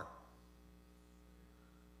you are.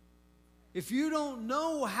 If you don't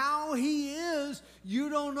know how He is, you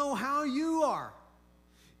don't know how you are.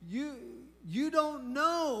 You don't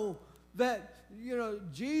know that,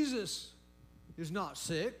 Jesus is not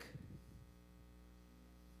sick.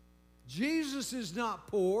 Jesus is not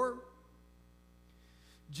poor.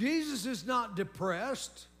 Jesus is not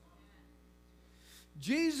depressed.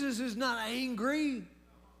 Jesus is not angry.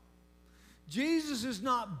 Jesus is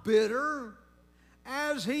not bitter.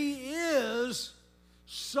 As He is,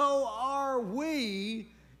 so are we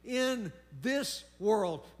in this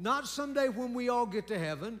world. Not someday when we all get to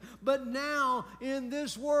heaven, but now in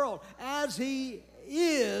this world. As He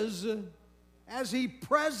is, as He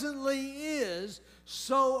presently is,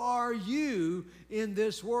 so are you in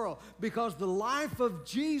this world. Because the life of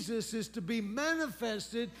Jesus is to be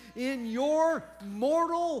manifested in your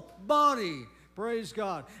mortal body. Praise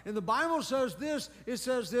God. And the Bible says this, it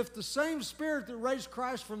says, if the same Spirit that raised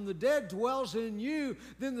Christ from the dead dwells in you,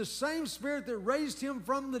 then the same Spirit that raised Him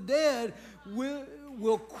from the dead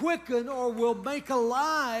will quicken or will make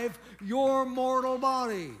alive your mortal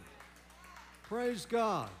body. Praise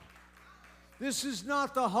God. This is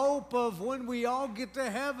not the hope of when we all get to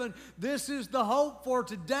heaven. This is the hope for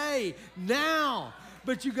today, now.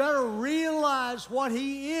 But you got to realize what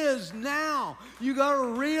He is now. You got to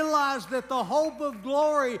realize that the hope of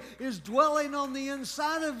glory is dwelling on the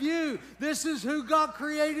inside of you. This is who God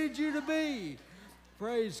created you to be.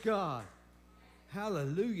 Praise God.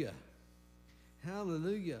 Hallelujah.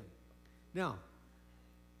 Hallelujah. Now,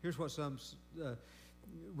 here's what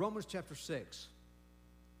Romans chapter 6.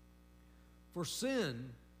 For sin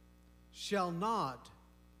shall not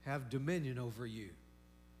have dominion over you.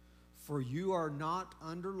 For you are not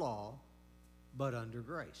under law, but under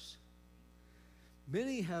grace.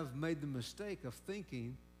 Many have made the mistake of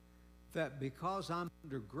thinking that because I'm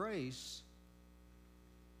under grace,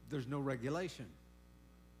 there's no regulation.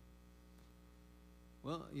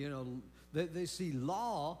 Well, they see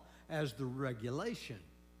law as the regulation.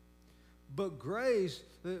 But grace,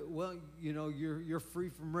 you're free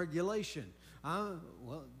from regulation.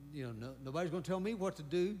 Nobody's going to tell me what to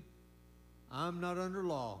do. I'm not under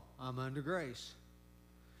law. I'm under grace.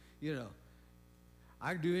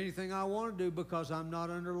 I can do anything I want to do because I'm not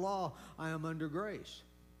under law. I am under grace.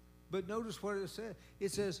 But notice what it says.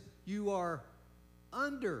 It says, you are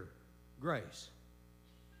under grace.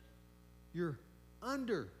 You're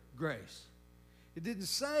under grace. It didn't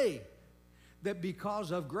say that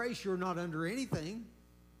because of grace you're not under anything.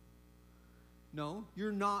 No,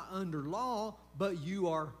 you're not under law, but you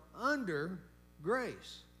are under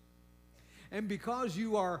grace. And because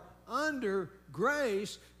you are under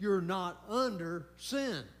grace, you're not under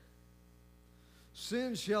sin.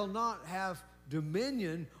 Sin shall not have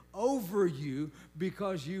dominion over you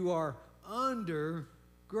because you are under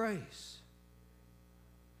grace.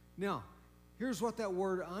 Now, here's what that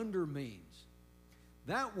word under means.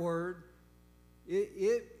 That word,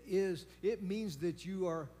 it means that you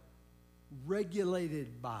are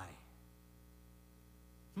regulated by.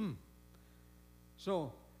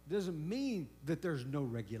 So, it doesn't mean that there's no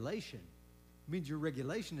regulation. It means your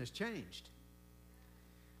regulation has changed.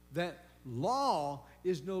 That law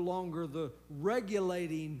is no longer the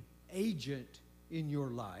regulating agent in your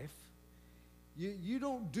life. You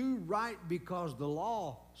don't do right because the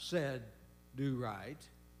law said do right.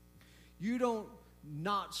 You don't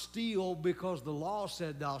not steal because the law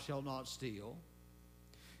said thou shalt not steal.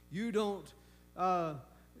 You don't,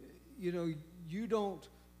 you don't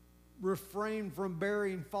refrain from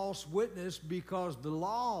bearing false witness because the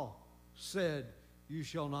law said you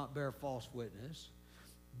shall not bear false witness.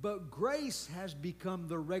 But grace has become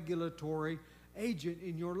the regulatory agent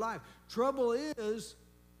in your life. Trouble is,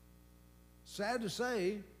 sad to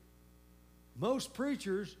say, most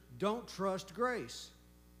preachers don't trust grace.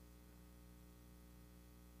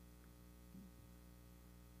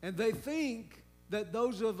 And they think that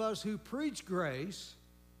those of us who preach grace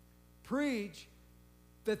preach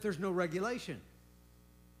that there's no regulation.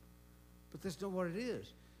 But that's not what it is.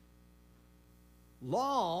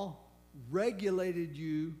 Law regulated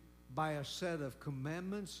you by a set of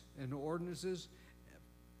commandments and ordinances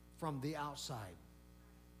from the outside.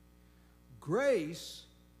 Grace,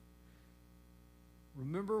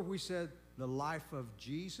 remember we said the life of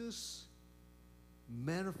Jesus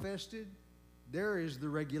manifested? There is the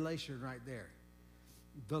regulation right there.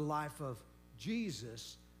 The life of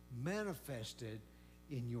Jesus manifested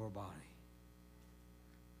in your body.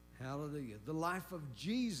 Hallelujah. The life of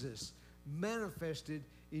Jesus manifested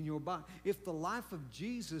in your body. If the life of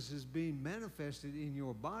Jesus is being manifested in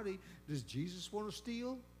your body, does Jesus want to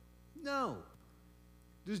steal? No.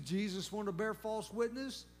 Does Jesus want to bear false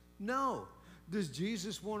witness? No. Does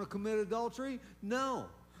Jesus want to commit adultery? No.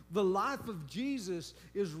 The life of Jesus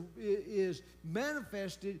is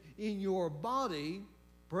manifested in your body,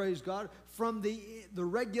 Praise God. From the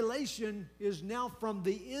regulation is now from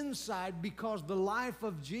the inside, because the life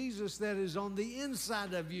of Jesus that is on the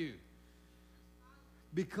inside of you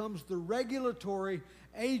becomes the regulatory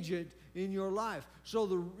agent in your life.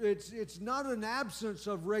 So it's not an absence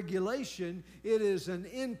of regulation. It is an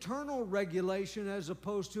internal regulation as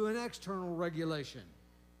opposed to an external regulation.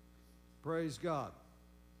 Praise God.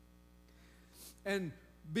 And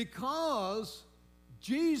because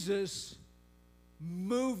Jesus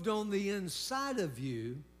moved on the inside of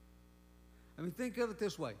you, I mean, think of it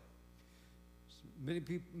this way.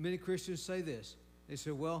 Many Christians say this. They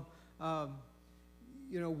say, well,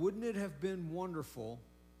 wouldn't it have been wonderful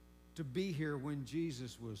to be here when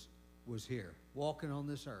Jesus was here, walking on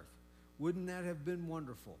this earth? Wouldn't that have been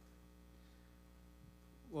wonderful?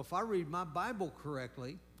 Well, if I read my Bible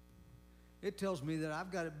correctly, it tells me that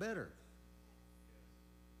I've got it better.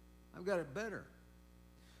 I've got it better.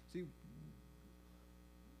 See,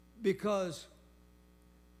 because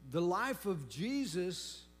the life of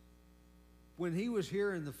Jesus, when he was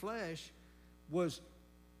here in the flesh, was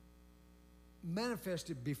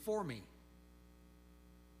manifested before me.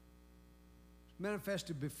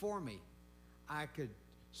 Manifested before me. I could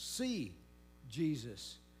see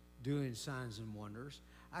Jesus doing signs and wonders.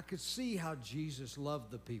 I could see how Jesus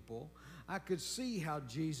loved the people. I could see how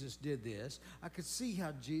Jesus did this. I could see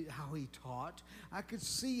how he taught. I could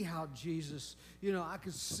see how Jesus, I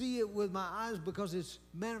could see it with my eyes because it's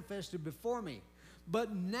manifested before me.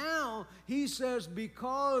 But now he says,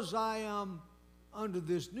 because I am under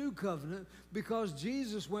this new covenant, because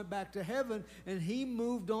Jesus went back to heaven and he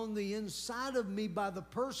moved on the inside of me by the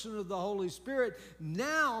person of the Holy Spirit,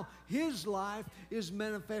 now his life is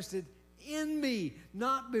manifested in me,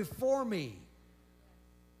 not before me.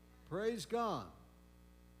 Praise God.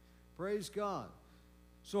 Praise God.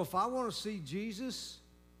 So if I want to see Jesus,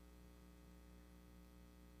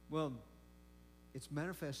 well, it's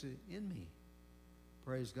manifested in me.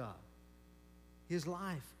 Praise God. His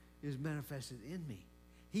life is manifested in me.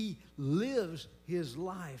 He lives his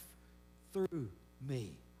life through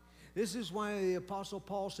me. This is why the Apostle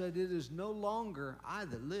Paul said, it is no longer I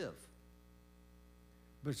that live,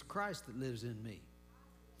 but it's Christ that lives in me.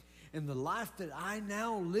 And the life that I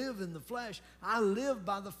now live in the flesh, I live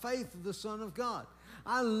by the faith of the Son of God.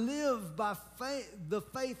 I live by the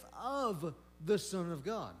faith of the Son of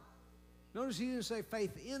God. Notice he didn't say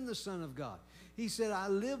faith in the Son of God. He said, I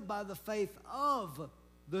live by the faith of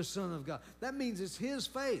the Son of God. That means it's his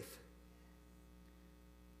faith.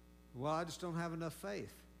 Well, I just don't have enough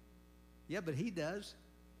faith. Yeah, but he does.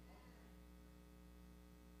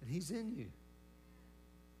 And he's in you.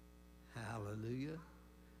 Hallelujah.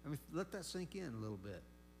 I mean, let that sink in a little bit.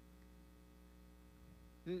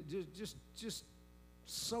 Just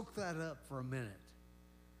soak that up for a minute.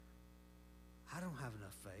 I don't have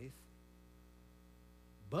enough faith.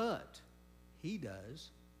 But he does.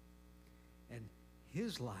 And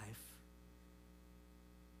his life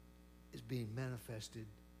is being manifested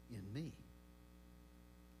in me.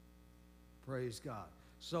 Praise God.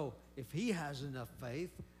 So if he has enough faith,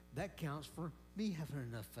 that counts for me having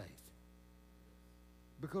enough faith.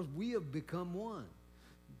 Because we have become one.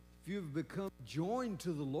 If you have become joined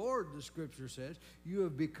to the Lord, the Scripture says, you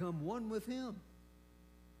have become one with him.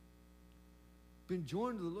 Been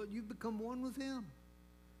joined to the Lord, you've become one with him.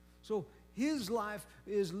 So his life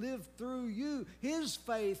is lived through you. His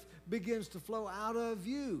faith begins to flow out of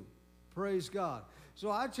you. Praise God.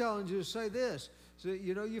 So I challenge you to say this. So,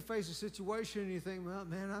 you face a situation and you think, well,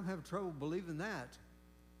 man, I'm having trouble believing that.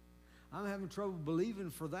 I'm having trouble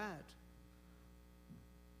believing for that.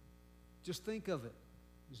 Just think of it.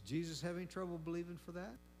 Is Jesus having trouble believing for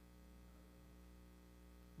that?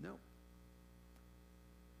 No.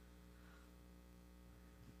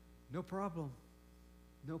 No problem.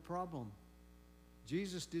 No problem.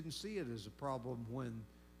 Jesus didn't see it as a problem when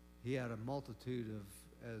he had a multitude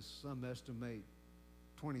of, as some estimate,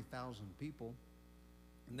 20,000 people,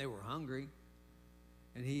 and they were hungry,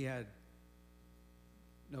 and he had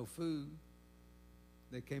no food.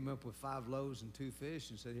 They came up with 5 loaves and 2 fish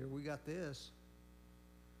and said, here, we got this.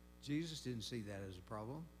 Jesus didn't see that as a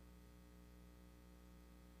problem.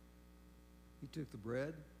 He took the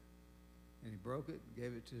bread and he broke it,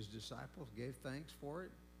 gave it to his disciples, gave thanks for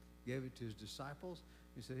it, gave it to his disciples.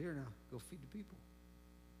 He said, here now, go feed the people.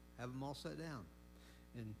 Have them all sit down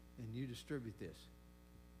and you distribute this.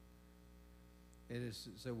 And it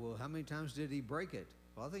said, well, how many times did he break it?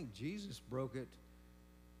 Well, I think Jesus broke it.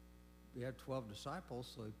 He had 12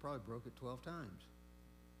 disciples, so he probably broke it 12 times.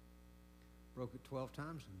 Broke it 12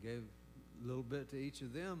 times and gave a little bit to each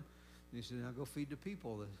of them. And he said, now go feed the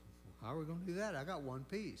people. They said, how are we going to do that? I got 1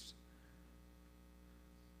 piece.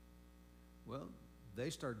 Well, they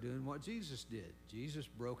started doing what Jesus did. Jesus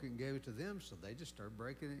broke it and gave it to them, so they just started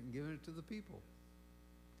breaking it and giving it to the people.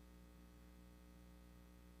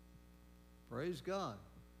 Praise God.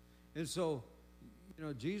 And so,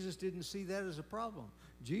 Jesus didn't see that as a problem.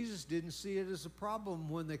 Jesus didn't see it as a problem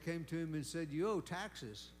when they came to him and said, you owe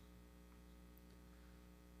taxes.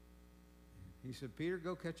 He said, Peter,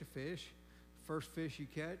 go catch a fish. First fish you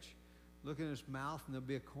catch, look in its mouth and there'll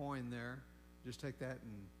be a coin there. Just take that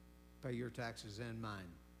and pay your taxes and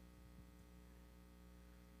mine.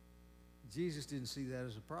 Jesus didn't see that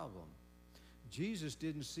as a problem. Jesus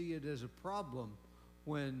didn't see it as a problem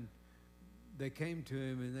when they came to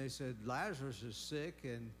him and they said, Lazarus is sick,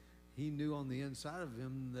 and he knew on the inside of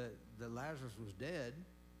him that Lazarus was dead.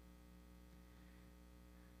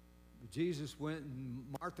 But Jesus went, and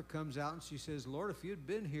Martha comes out and she says, Lord, if you'd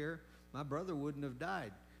been here, my brother wouldn't have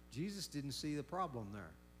died. Jesus didn't see the problem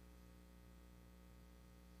there.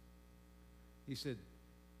 He said,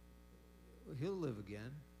 he'll live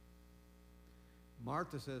again.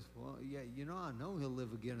 Martha says, well, yeah, I know he'll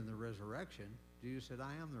live again in the resurrection. Jesus said,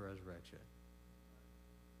 I am the resurrection.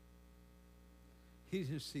 He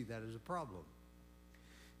didn't see that as a problem.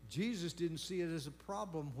 Jesus didn't see it as a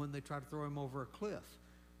problem when they tried to throw him over a cliff.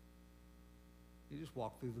 He just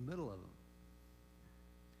walked through the middle of them.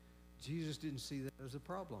 Jesus didn't see that as a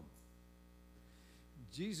problem.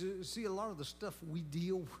 Jesus, see, a lot of the stuff we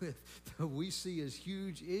deal with that we see as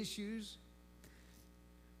huge issues,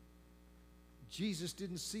 Jesus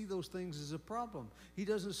didn't see those things as a problem. He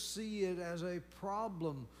doesn't see it as a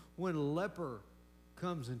problem when a leper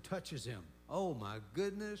comes and touches him. Oh my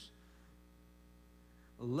goodness.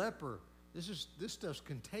 A leper, this stuff's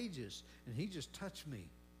contagious, and he just touched me.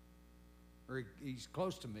 Or he's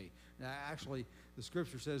close to me. Now, actually, the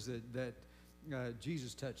scripture says that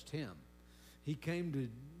Jesus touched him. He came to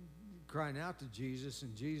crying out to Jesus,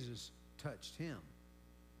 and Jesus touched him.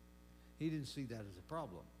 He didn't see that as a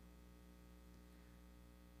problem.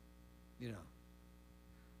 A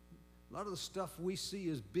lot of the stuff we see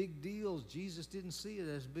as big deals, Jesus didn't see it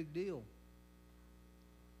as a big deal.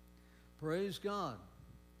 Praise God.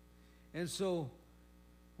 And so,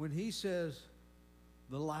 when he says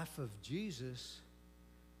the life of Jesus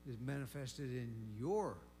is manifested in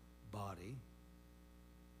your body,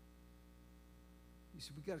 you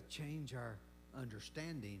see, we've got to change our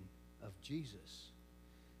understanding of Jesus.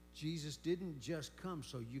 Jesus didn't just come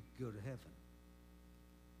so you could go to heaven.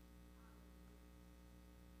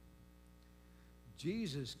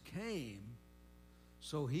 Jesus came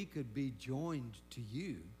so he could be joined to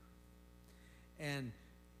you, and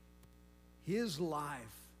his life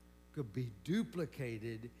could be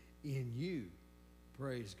duplicated in you.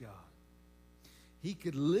 Praise God. He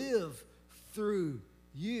could live through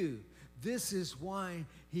you. This is why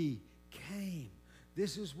he came.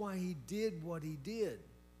 This is why he did what he did.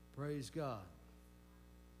 Praise God.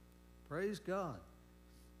 Praise God.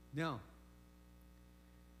 Now,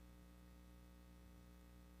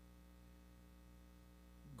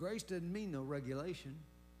 grace doesn't mean no regulation.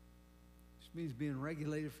 It just means being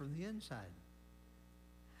regulated from the inside.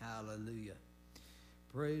 Hallelujah.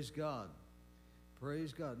 Praise God.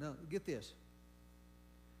 Praise God. Now, get this.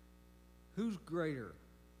 Who's greater,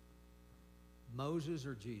 Moses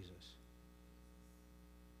or Jesus?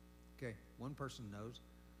 Okay, one person knows.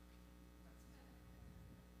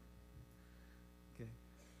 Okay,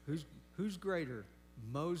 who's greater,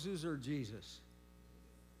 Moses or Jesus?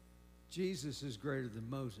 Jesus is greater than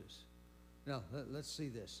Moses. Now, let's see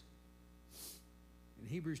this. In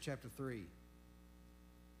Hebrews chapter 3,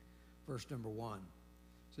 verse number 1,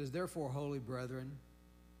 it says, Therefore, holy brethren,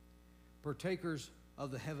 partakers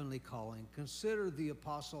of the heavenly calling, consider the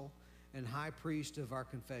apostle and high priest of our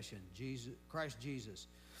confession, Christ Jesus,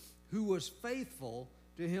 who was faithful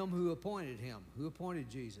to him who appointed him. Who appointed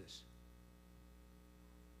Jesus?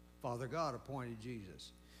 Father God appointed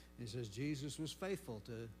Jesus. It says Jesus was faithful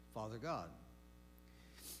to Father God.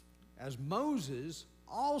 As Moses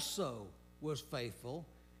also was faithful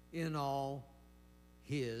in all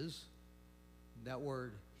his, that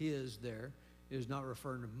word his there is not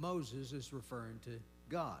referring to Moses, it's referring to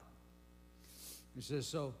God. It says,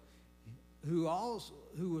 so who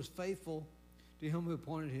was faithful to him who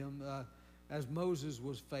appointed him, as Moses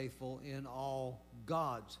was faithful in all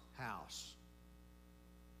God's house.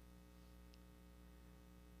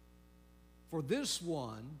 For this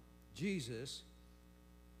one, Jesus,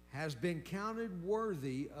 has been counted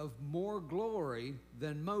worthy of more glory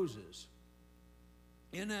than Moses,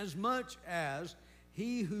 inasmuch as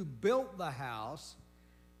he who built the house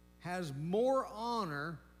has more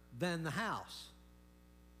honor than the house.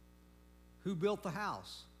 Who built the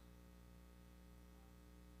house?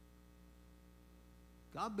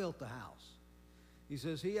 God built the house. He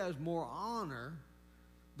says he has more honor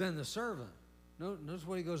than the servant. Notice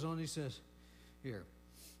what he goes on. He says here.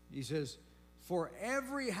 He says, for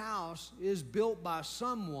every house is built by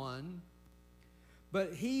someone,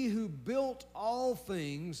 but he who built all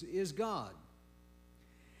things is God.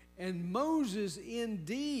 And Moses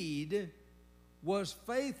indeed was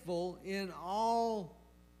faithful in all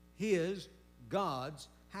God's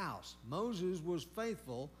house. Moses was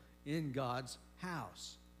faithful in God's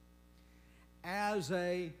house as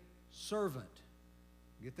a servant.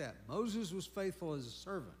 Get that? Moses was faithful as a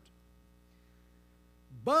servant.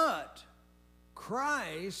 But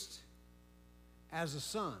Christ as a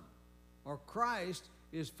son, or Christ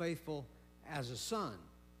is faithful as a son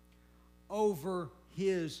over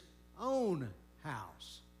his own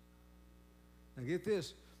house. Now get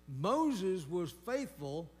this. Moses was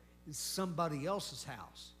faithful in somebody else's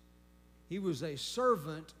house. He was a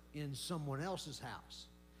servant in someone else's house.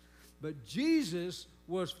 But Jesus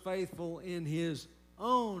was faithful in his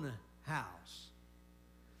own house.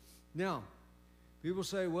 Now, people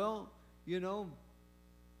say, well, you know,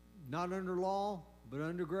 not under law, but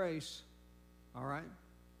under grace. All right?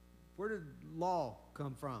 Where did law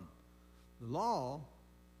come from? The law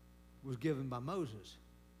was given by Moses.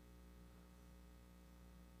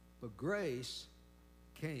 But grace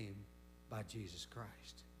came by Jesus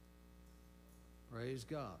Christ. Praise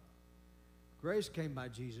God. Grace came by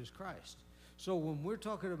Jesus Christ. So when we're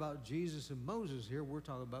talking about Jesus and Moses here, we're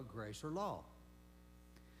talking about grace or law.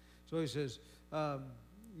 So he says,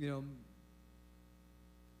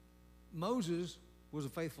 Moses was a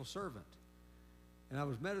faithful servant. And I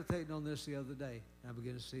was meditating on this the other day, and I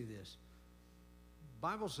began to see this. The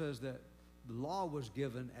Bible says that the law was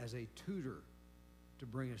given as a tutor to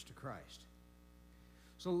bring us to Christ.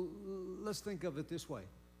 So let's think of it this way.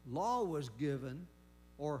 Law was given,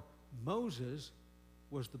 or Moses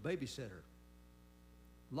was the babysitter.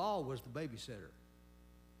 Law was the babysitter.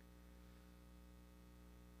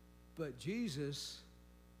 But Jesus,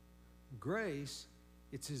 grace,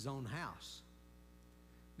 it's his own house.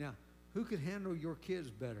 Now, who could handle your kids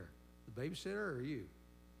better, the babysitter or you?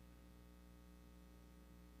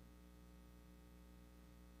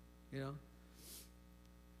 You know?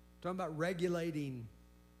 Talking about regulating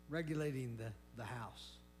the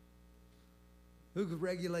house. Who could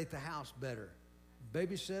regulate the house better,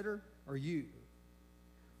 babysitter or you?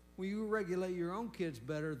 Well, you regulate your own kids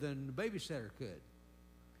better than the babysitter could.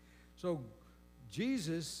 So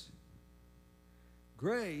Jesus,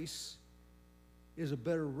 grace, is a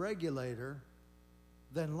better regulator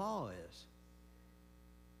than law is.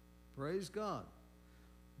 Praise God.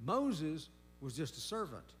 Moses was just a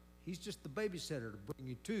servant. He's just the babysitter to bring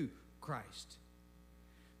you to Christ.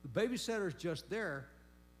 The babysitter's just there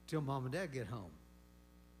till mom and dad get home.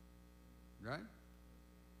 Right?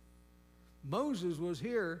 Moses was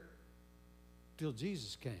here till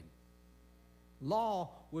Jesus came. Law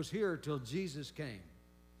was here till Jesus came.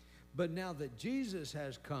 But now that Jesus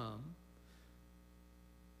has come,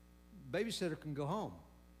 babysitter can go home.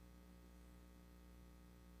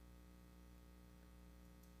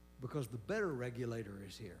 Because the better regulator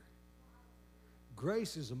is here.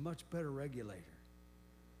 Grace is a much better regulator.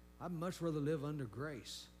 I'd much rather live under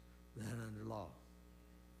grace than under law.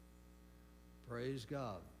 Praise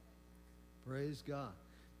God. Praise God.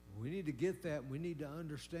 We need to get that. We need to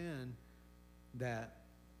understand that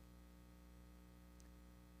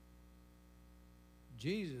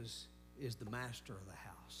Jesus is the master of the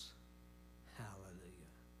house.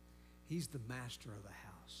 Hallelujah. He's the master of the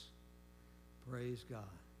house. Praise God.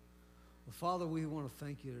 Well, Father, we want to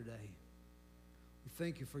thank you today. We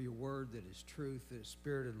thank you for your word that is truth, that is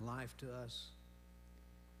spirit and life to us.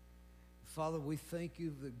 Father, we thank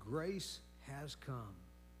you that grace has come.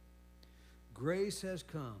 Grace has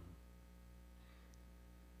come.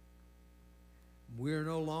 We are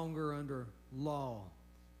no longer under law,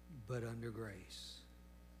 but under grace.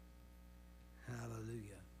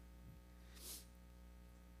 Hallelujah.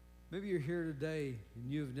 Maybe you're here today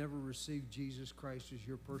and you've never received Jesus Christ as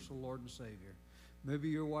your personal Lord and Savior. Maybe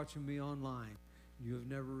you're watching me online. You have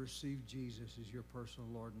never received Jesus as your personal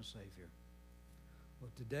Lord and Savior.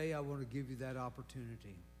 Well, today I want to give you that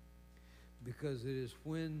opportunity, because it is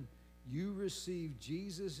when you receive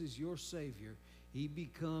Jesus as your Savior, He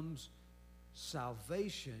becomes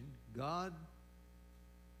salvation. God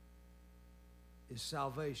is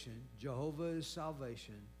salvation. Jehovah is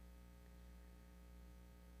salvation.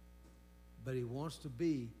 But He wants to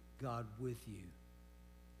be God with you.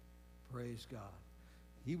 Praise God.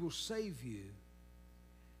 He will save you.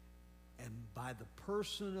 And by the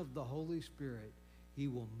person of the Holy Spirit, He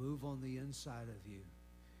will move on the inside of you.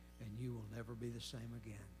 and you will never be the same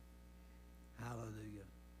again. Hallelujah.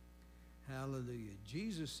 Hallelujah.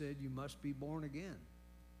 Jesus said you must be born again.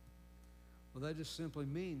 Well, that just simply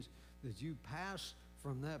means that you pass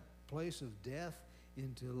from that place of death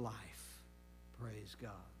into life. Praise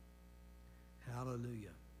God.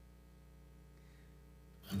 Hallelujah.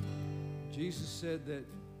 Jesus said that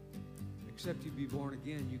except you be born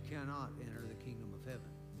again, you cannot enter the kingdom of heaven.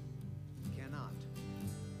 You cannot.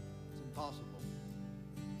 It's impossible.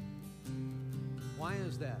 Why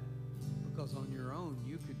is that? Because on your own,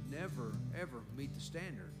 you could never, ever meet the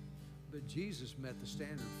standard. But Jesus met the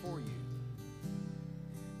standard for you.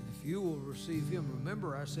 And if you will receive him,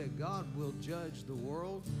 remember I said God will judge the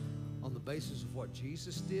world on the basis of what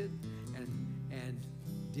Jesus did, and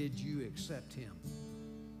did you accept him?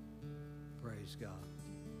 Praise God.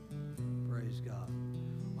 Praise God.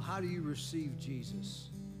 Well, how do you receive Jesus?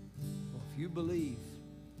 Well, if you believe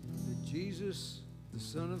that Jesus, the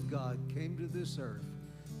Son of God, came to this earth,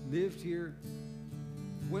 lived here,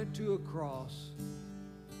 went to a cross,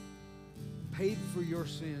 paid for your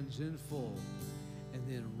sins in full, and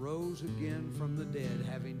then rose again from the dead,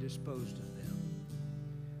 having disposed of them.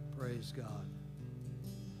 Praise God.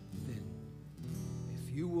 Then, if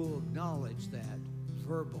you will acknowledge that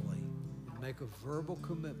verbally and make a verbal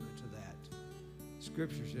commitment to that,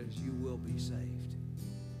 Scripture says you will be saved.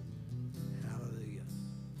 Hallelujah.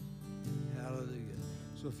 Hallelujah.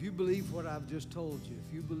 So if you believe what I've just told you,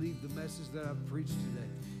 if you believe the message that I've preached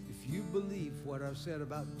today, if you believe what I've said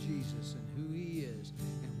about Jesus and who he is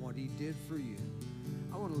and what he did for you,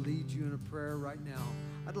 I want to lead you in a prayer right now.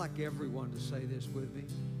 I'd like everyone to say this with me.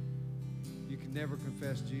 You can never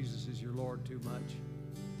confess Jesus as your Lord too much.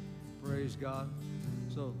 Praise God.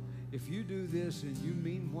 So if you do this and you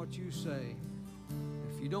mean what you say,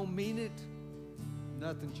 if you don't mean it,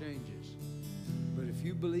 nothing changes. But if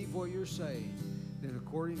you believe what you're saying, then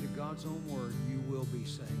according to God's own word, you will be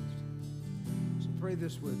saved. So pray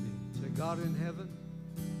this with me. Say, God in heaven,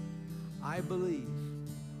 I believe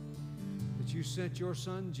that you sent your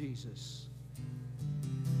son Jesus,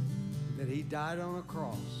 that he died on a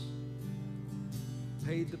cross,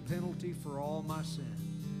 paid the penalty for all my sin,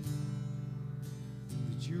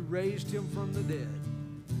 that you raised him from the dead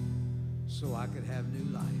so I could have new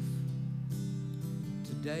life.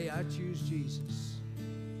 Today I choose Jesus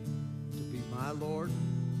to be my Lord,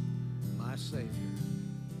 my Savior.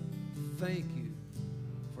 Thank you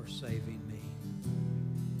for saving me.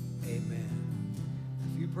 Amen.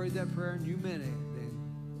 If you prayed that prayer and you meant it, then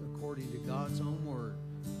according to God's own word,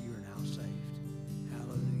 you are now saved.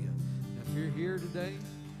 Hallelujah. Now, if you're here today,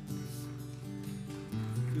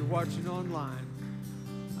 if you're watching online,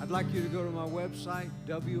 I'd like you to go to my website,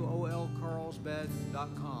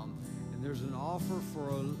 wolcarlsbad.com. And there's an offer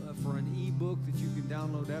for an ebook that you can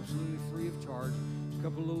download absolutely free of charge. There's a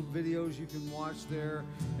couple of little videos you can watch there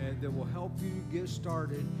that will help you get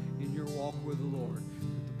started in your walk with the Lord.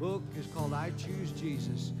 The book is called I Choose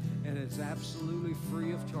Jesus, and it's absolutely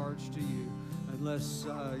free of charge to you, unless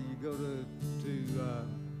you go to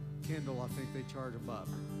Kindle. I think they charge $1.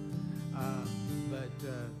 But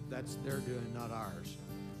that's they're doing, not ours.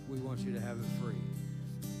 We want you to have it free.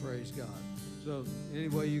 Praise God. So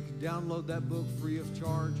anyway, you can download that book free of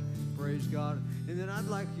charge. Praise God. And then I'd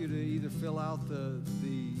like you to either fill out the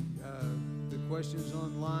questions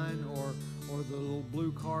online or the little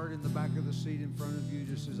blue card in the back of the seat in front of you.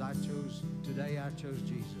 Just as I chose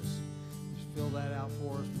Jesus. Just fill that out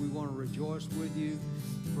for us. We want to rejoice with you.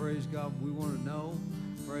 Praise God. We want to know.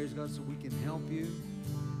 Praise God, so we can help you.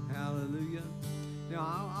 Hallelujah.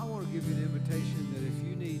 Now, I want to give you an invitation that if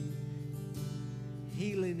you need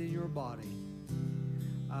healing in your body,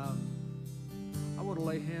 I want to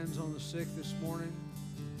lay hands on the sick this morning.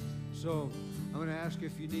 So I'm going to ask you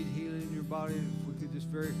if you need healing in your body, if we could just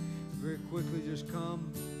very, very quickly just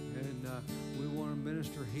come, and we want to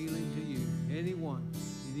minister healing to you. Anyone,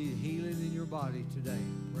 you need healing in your body today.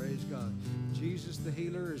 Praise God. Jesus the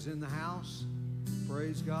healer is in the house.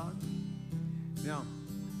 Praise God. Now,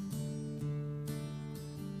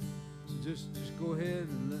 so just go ahead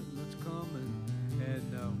and let's come, and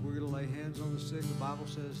we're going to lay hands on the sick. The Bible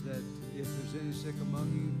says that if there's any sick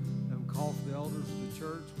among you, call for the elders of the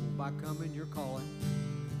church. Well, by coming, you're calling.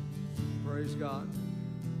 Praise God.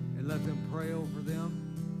 And let them pray over them.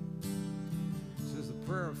 It says the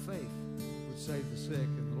prayer of faith would save the sick,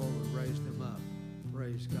 and the Lord would raise them up.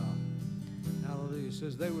 Praise God. Hallelujah. It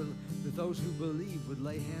says that those who believe would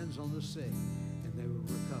lay hands on the sick, and they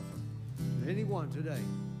would recover. And anyone today,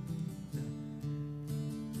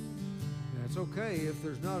 it's okay if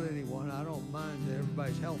there's not anyone. I don't mind that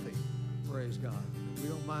everybody's healthy. Praise God. We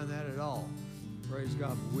don't mind that at all. Praise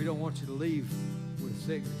God. But we don't want you to leave with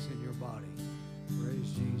sickness in your body.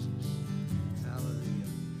 Praise Jesus. Hallelujah.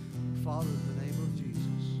 Father, in the name of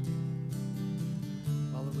Jesus,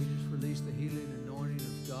 Father, we just release the healing anointing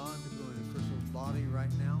of God to go into Crystal's body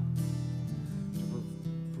right now to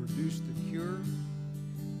produce the cure.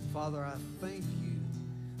 Father, I thank you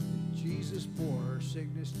that Jesus bore her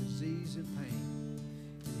sickness, disease, and pain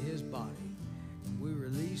in his body. We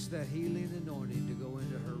release that healing anointing to go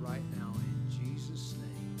into her right now in Jesus'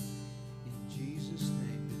 name. In Jesus'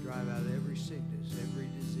 name, to drive out every sickness, every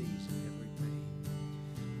disease, and every pain.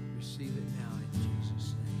 Receive it now in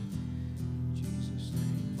Jesus' name. In Jesus'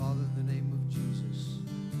 name. Father, in the name of Jesus.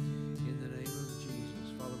 In the name of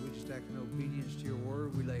Jesus. Father, we just act in obedience to your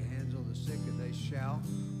word. We lay hands on the sick and they shall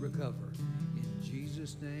recover. In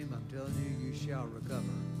Jesus' name, I'm telling you, you shall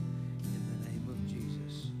recover. In the name of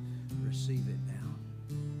Jesus. Receive it now.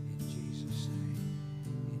 In Jesus' name.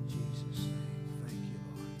 In Jesus' name. Thank you,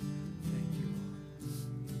 Lord. Thank you, Lord.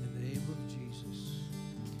 In the name of Jesus.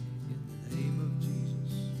 In the name of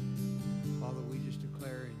Jesus. Father, we just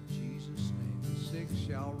declare in Jesus' name, the sick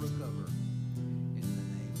shall recover. In the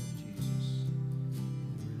name of Jesus.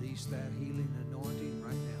 We release that healing anointing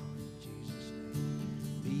right now. In Jesus' name.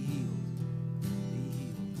 Be healed. Be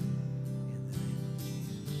healed. In the name of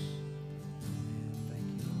Jesus. Amen. Thank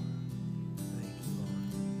you, Lord. Thank you, Lord.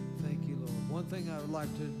 Thank you, Lord. One thing I would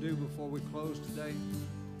like to do before we close today,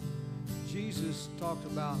 Jesus talked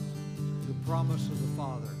about the promise of the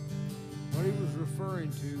Father. What he was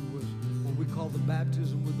referring to was what we call the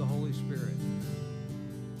baptism with the Holy Spirit.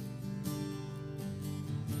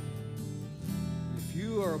 If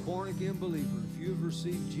you are a born-again believer, if you have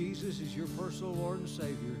received Jesus as your personal Lord and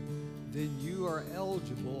Savior, then you are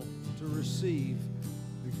eligible to receive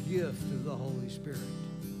the gift of the Holy Spirit.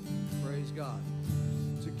 Praise God.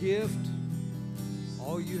 It's a gift.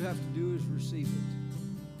 All you have to do is receive it.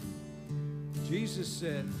 Jesus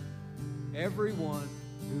said, everyone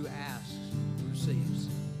who asks receives.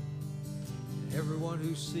 Everyone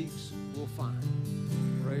who seeks will find.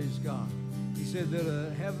 Praise God. He said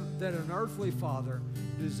that an earthly father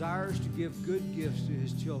desires to give good gifts to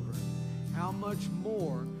his children. How much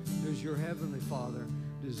more does your heavenly Father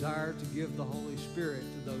desire to give the Holy Spirit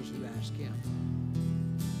to those who ask him?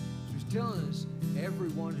 So he's telling us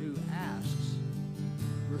everyone who asks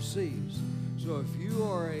receives. So if you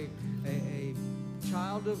are a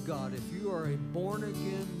child of God, if you are a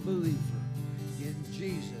born-again believer in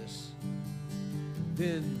Jesus,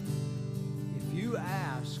 then if you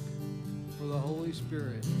ask for the Holy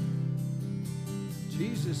Spirit,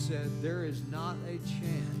 Jesus said there is not a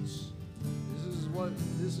chance.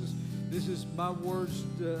 This is my words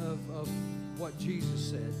of what Jesus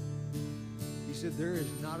said. He said there is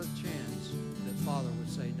not a chance that Father would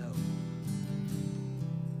say no.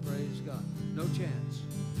 Praise God. No chance.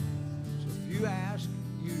 So if you ask,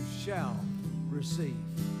 you shall receive.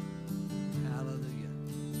 Hallelujah.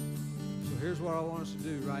 So here's what I want us to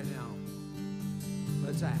do right now.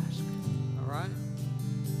 Let's ask. All right?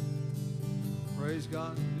 Praise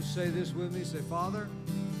God. Just say this with me. Say, Father,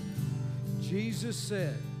 Jesus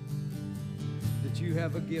said that you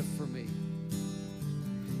have a gift for me.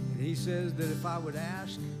 And he says that if I would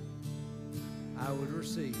ask, I would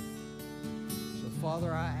receive. So,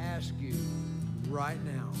 Father, I ask you right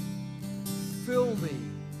now, fill me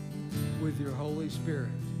with your Holy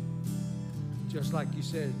Spirit, just like you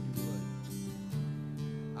said you would.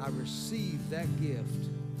 I receive that gift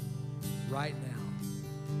right now.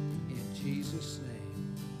 In Jesus'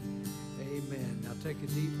 name, amen. Now take a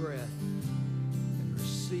deep breath and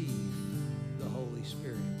receive the Holy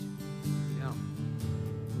Spirit. Now,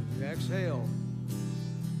 when you exhale,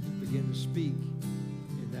 begin to speak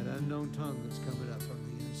in that unknown tongue that's coming up from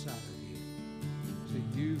the inside of you. So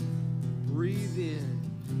you breathe in,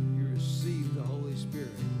 you receive the Holy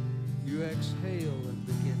Spirit. You exhale and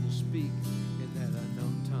begin to speak in that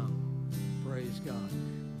unknown tongue. Praise God.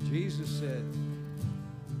 Jesus said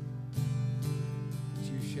that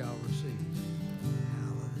you shall receive.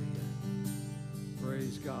 Hallelujah.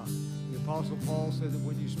 Praise God. The Apostle Paul said that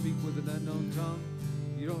when you speak with an unknown tongue,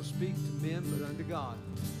 you don't speak to men but unto God.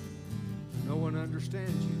 No one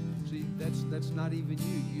understands you. See, that's not even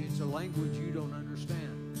you. It's a language you don't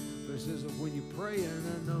understand. But it says that when you pray in an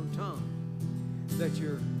unknown tongue, that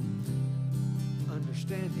your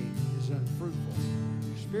understanding is unfruitful.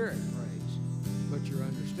 Your spirit prays, but your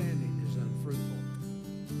understanding is unfruitful.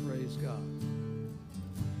 Praise God.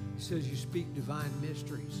 He says you speak divine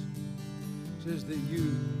mysteries. He says that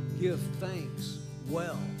you give thanks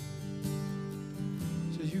well.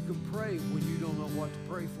 He says you can pray when you don't know what to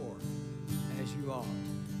pray for, as you ought.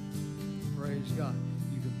 Praise God.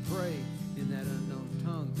 You can pray in that unknown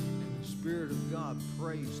tongue, and the Spirit of God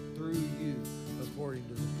prays through you according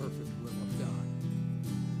to the perfect will of God.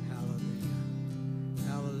 Hallelujah.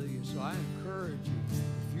 Hallelujah. So I encourage you,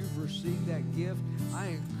 if you've received that gift, I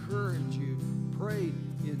encourage you, pray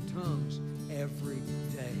in tongues every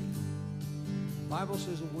day. The Bible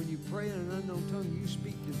says that when you pray in an unknown tongue, you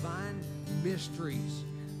speak divine mysteries.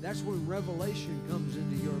 That's when revelation comes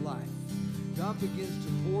into your life. God begins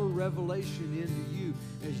to pour revelation into you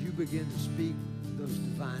as you begin to speak those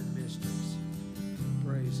divine mysteries.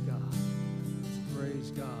 Praise God.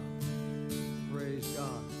 Praise God. Praise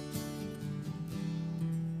God.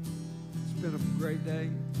 It's been a great day.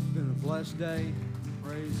 It's been a blessed day.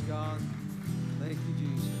 Praise God. Thank you,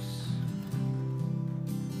 Jesus.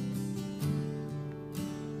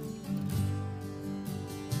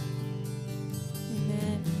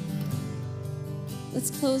 Amen. Let's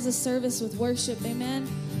close the service with worship. Amen.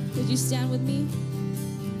 Would you stand with me?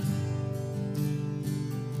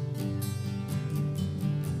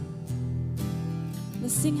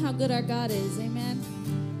 Let's sing how good our God is. Amen.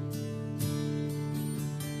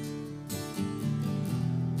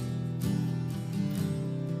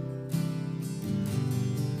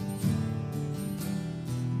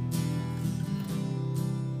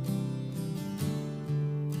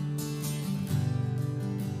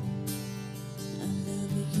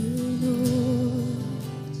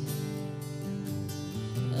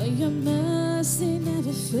 Your mercy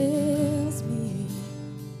never fails me,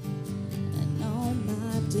 and all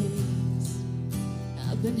my days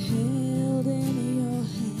I've been held in your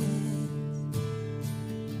hands.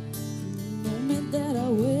 The moment that I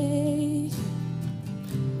wake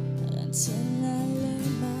until I lay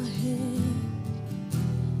my head,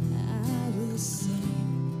 I will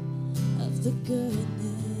sing of the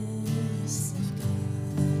goodness of God.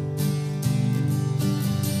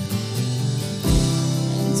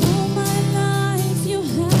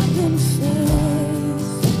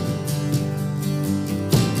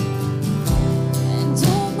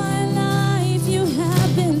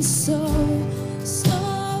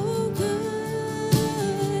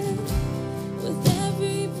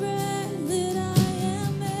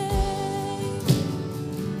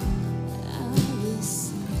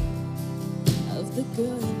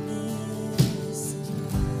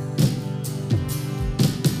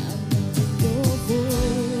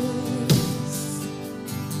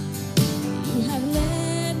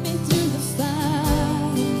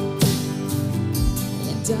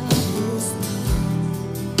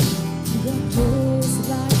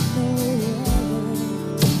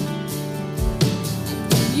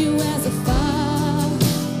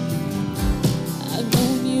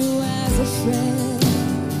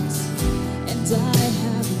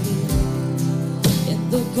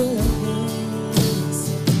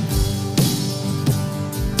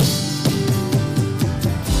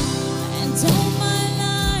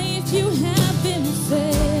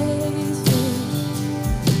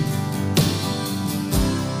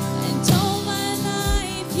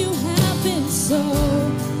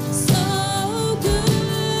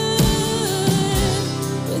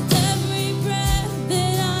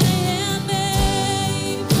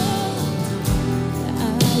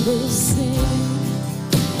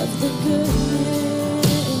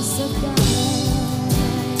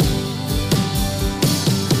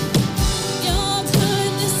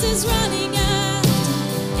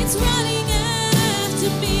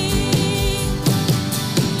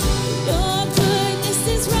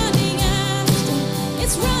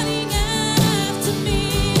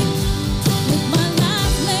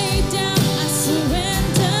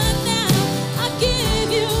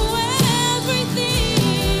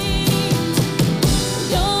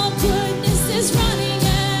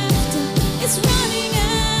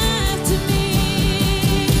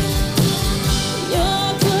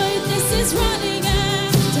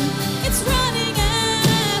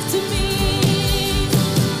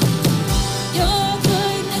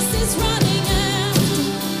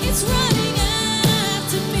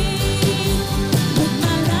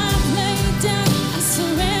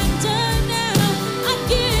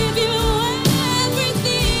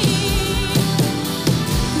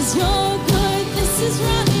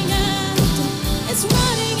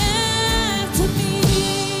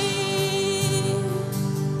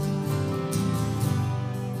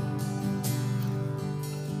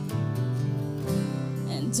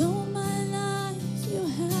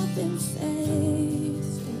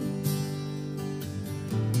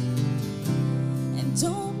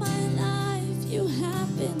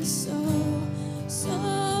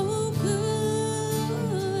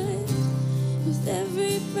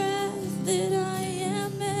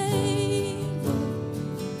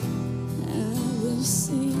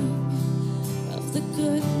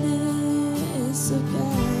 of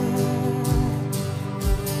God.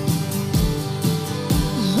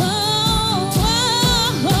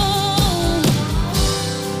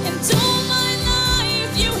 And all my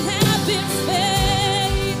life you have been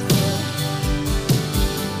faithful.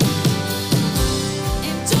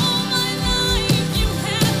 And all my life you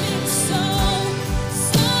have been so,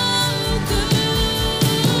 so good.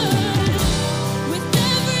 With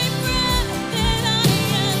every breath that I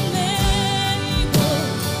am able,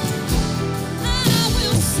 I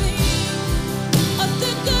will sing of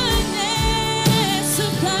the goodness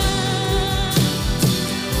of God.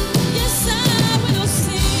 Yes, I will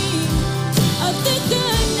sing of the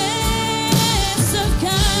goodness of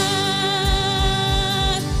God.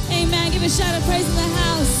 Amen. Give a shout of praise in the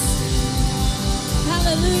house.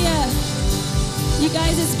 Hallelujah. You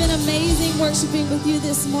guys, it's been amazing worshiping with you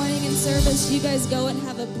this morning in service. You guys go and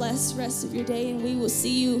have a blessed rest of your day, and we will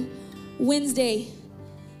see you Wednesday.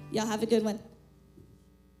 Y'all have a good one.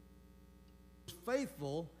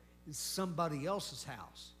 Faithful in somebody else's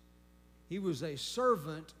house. He was a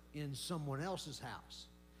servant in someone else's house.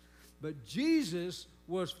 But Jesus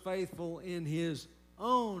was faithful in his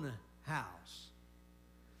own house.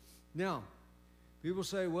 Now, people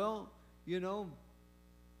say, well, you know,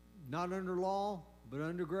 not under law, but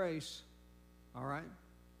under grace. All right?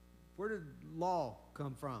 Where did law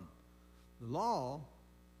come from? The law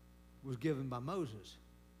was given by Moses.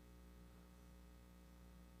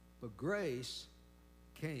 But grace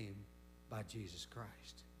came by Jesus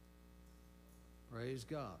Christ. Praise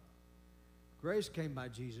God. Grace came by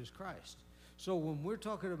Jesus Christ. So when we're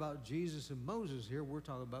talking about Jesus and Moses here, we're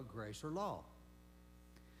talking about grace or law.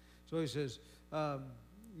 So he says,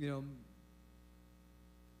 you know,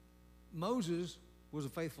 Moses was a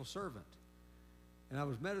faithful servant. And I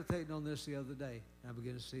was meditating on this the other day, and I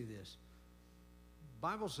began to see this. The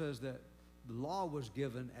Bible says that the law was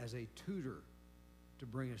given as a tutor to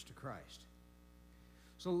bring us to Christ.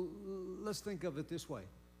 So let's think of it this way.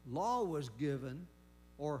 Law was given,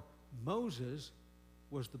 or Moses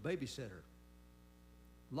was the babysitter.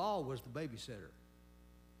 Law was the babysitter.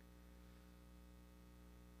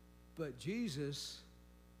 But Jesus,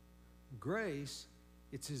 grace,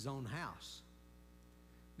 it's his own house.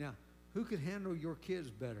 Now, who could handle your kids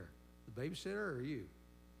better, the babysitter or you?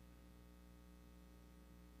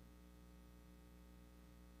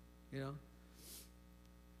 You know?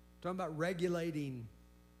 Talking about regulating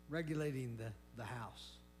the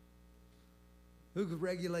house. Who could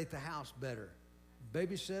regulate the house better?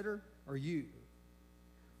 Babysitter or you?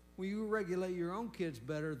 Well, you regulate your own kids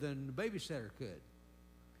better than the babysitter could.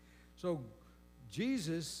 So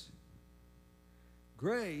Jesus,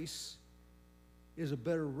 grace, is a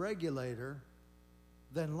better regulator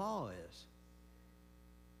than law is.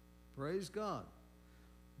 Praise God.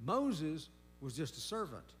 Moses was just a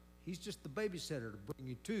servant. He's just the babysitter to bring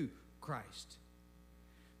you to Christ.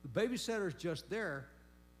 The babysitter's just there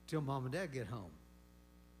till mom and dad get home.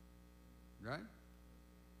 Right?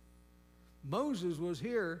 Moses was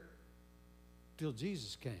here till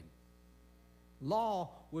Jesus came. Law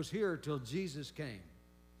was here till Jesus came.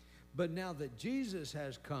 But now that Jesus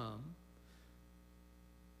has come,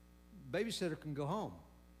 babysitter can go home.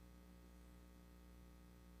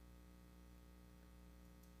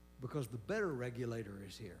 Because the better regulator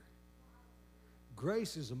is here.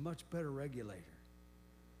 Grace is a much better regulator.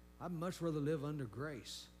 I'd much rather live under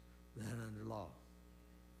grace than under law.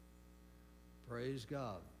 Praise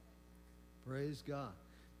God. Praise God.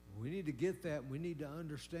 We need to get that. We need to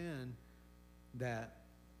understand that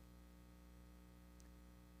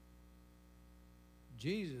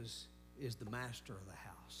Jesus is the master of the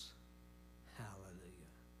house. Hallelujah.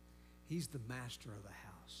 He's the master of the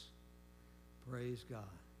house. Praise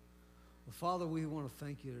God. Well, Father, we want to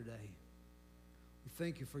thank you today. We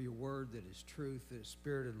thank you for your word that is truth, that is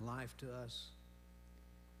spirit and life to us.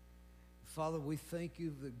 Father, we thank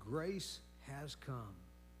you that grace has come.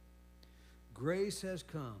 Grace has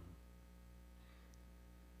come.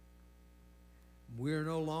 We are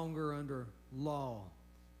no longer under law,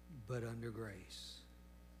 but under grace.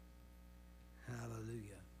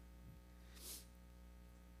 Hallelujah.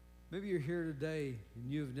 Maybe you're here today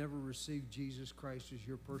and you have never received Jesus Christ as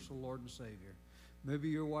your personal Lord and Savior. Maybe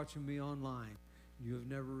you're watching me online. You have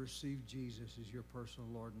never received Jesus as your personal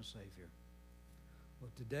Lord and Savior.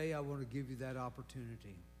 Well, today I want to give you that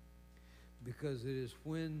opportunity, because it is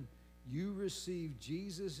when you receive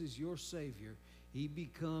Jesus as your Savior, He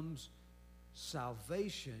becomes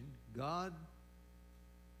salvation. God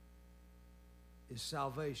is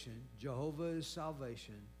salvation. Jehovah is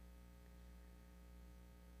salvation.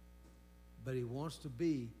 But He wants to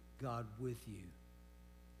be God with you.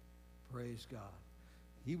 Praise God.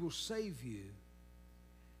 He will save you,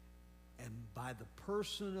 And by the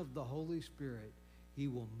person of the Holy Spirit, He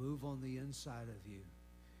will move on the inside of you,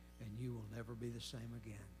 and you will never be the same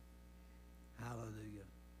again. Hallelujah.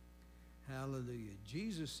 Hallelujah.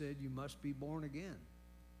 Jesus said you must be born again.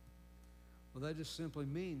 Well, that just simply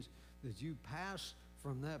means that you pass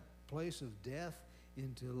from that place of death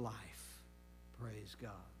into life. Praise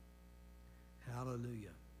God.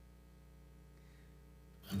 Hallelujah.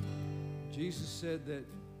 Jesus said that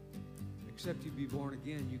except you be born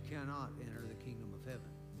again, you cannot enter the kingdom of heaven.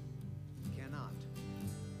 You cannot.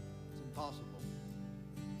 It's impossible.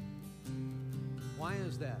 Why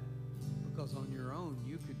is that? Because on your own,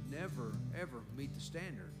 you could never, ever meet the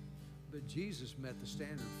standard. But Jesus met the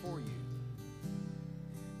standard for you.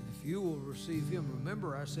 And if you will receive Him,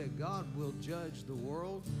 remember I said God will judge the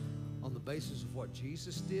world on the basis of what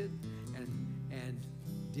Jesus did, and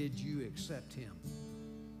did you accept Him?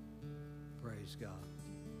 Praise God.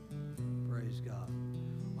 Praise God.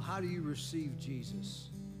 Well, how do you receive Jesus?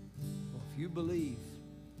 Well, if you believe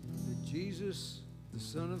that Jesus, the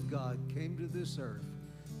Son of God, came to this earth,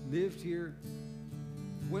 lived here,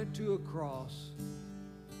 went to a cross,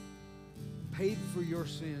 paid for your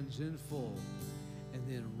sins in full, and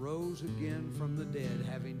then rose again from the dead,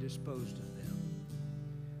 having disposed of them.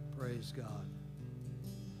 Praise God.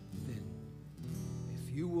 Then, if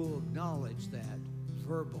you will acknowledge that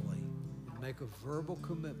verbally and make a verbal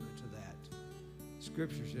commitment to that,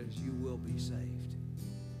 Scripture says you will be saved.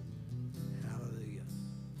 Hallelujah.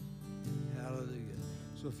 Hallelujah.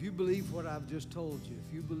 So if you believe what I've just told you,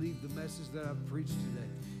 if you believe the message that I've preached today,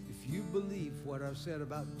 if you believe what I've said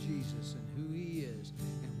about Jesus and who He is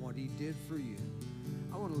and what He did for you,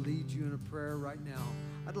 I want to lead you in a prayer right now.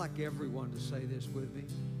 I'd like everyone to say this with me.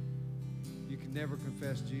 You can never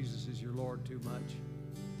confess Jesus as your Lord too much.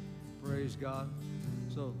 Praise God.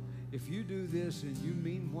 So if you do this and you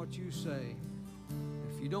mean what you say,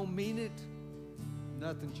 if you don't mean it,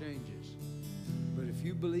 nothing changes. But if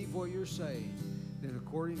you believe what you're saying, then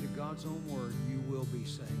according to God's own word, you will be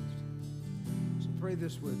saved. So pray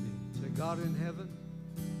this with me. Say, God in heaven,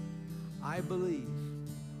 I believe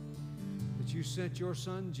that you sent your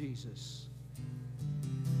Son Jesus,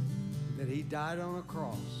 that He died on a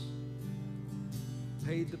cross,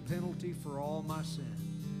 paid the penalty for all my sin,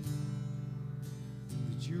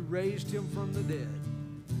 that you raised Him from the dead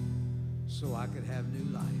so I could have new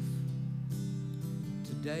life.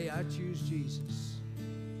 Today I choose Jesus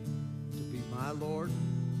to be my Lord,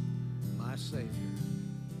 my Savior.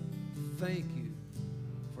 Thank you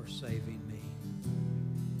for saving me.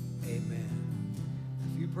 Amen.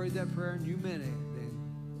 If you prayed that prayer and you meant it, then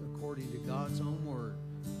according to God's own word,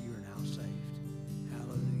 you are now saved.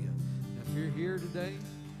 Hallelujah. Now, if you're here today,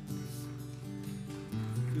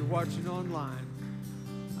 if you're watching online,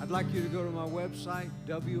 I'd like you to go to my website,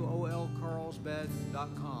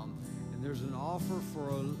 wolcarlsbad.com. And there's an offer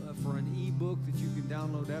for an ebook that you can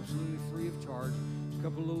download absolutely free of charge. There's a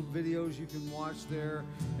couple of little videos you can watch there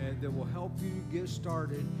that will help you get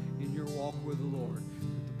started in your walk with the Lord.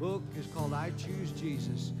 The book is called I Choose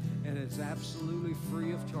Jesus, and it's absolutely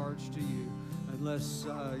free of charge to you, unless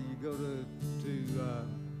you go to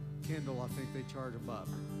Kindle. I think they charge $1.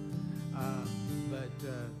 But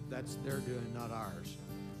that's their doing, not ours.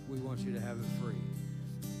 We want you to have it free.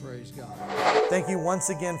 Praise God. Thank you once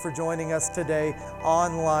again for joining us today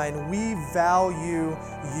online. We value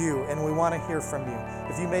you, and we want to hear from you.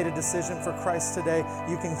 If you made a decision for Christ today,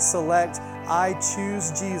 you can select I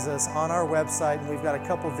Choose Jesus on our website, and we've got a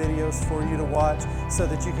couple videos for you to watch so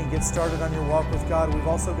that you can get started on your walk with God. We've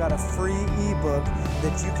also got a free ebook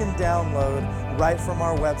that you can download right from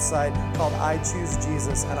our website called I Choose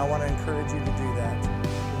Jesus, and I want to encourage you to do that.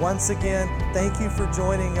 Once again, thank you for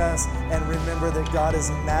joining us, and remember that God is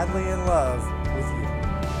madly in love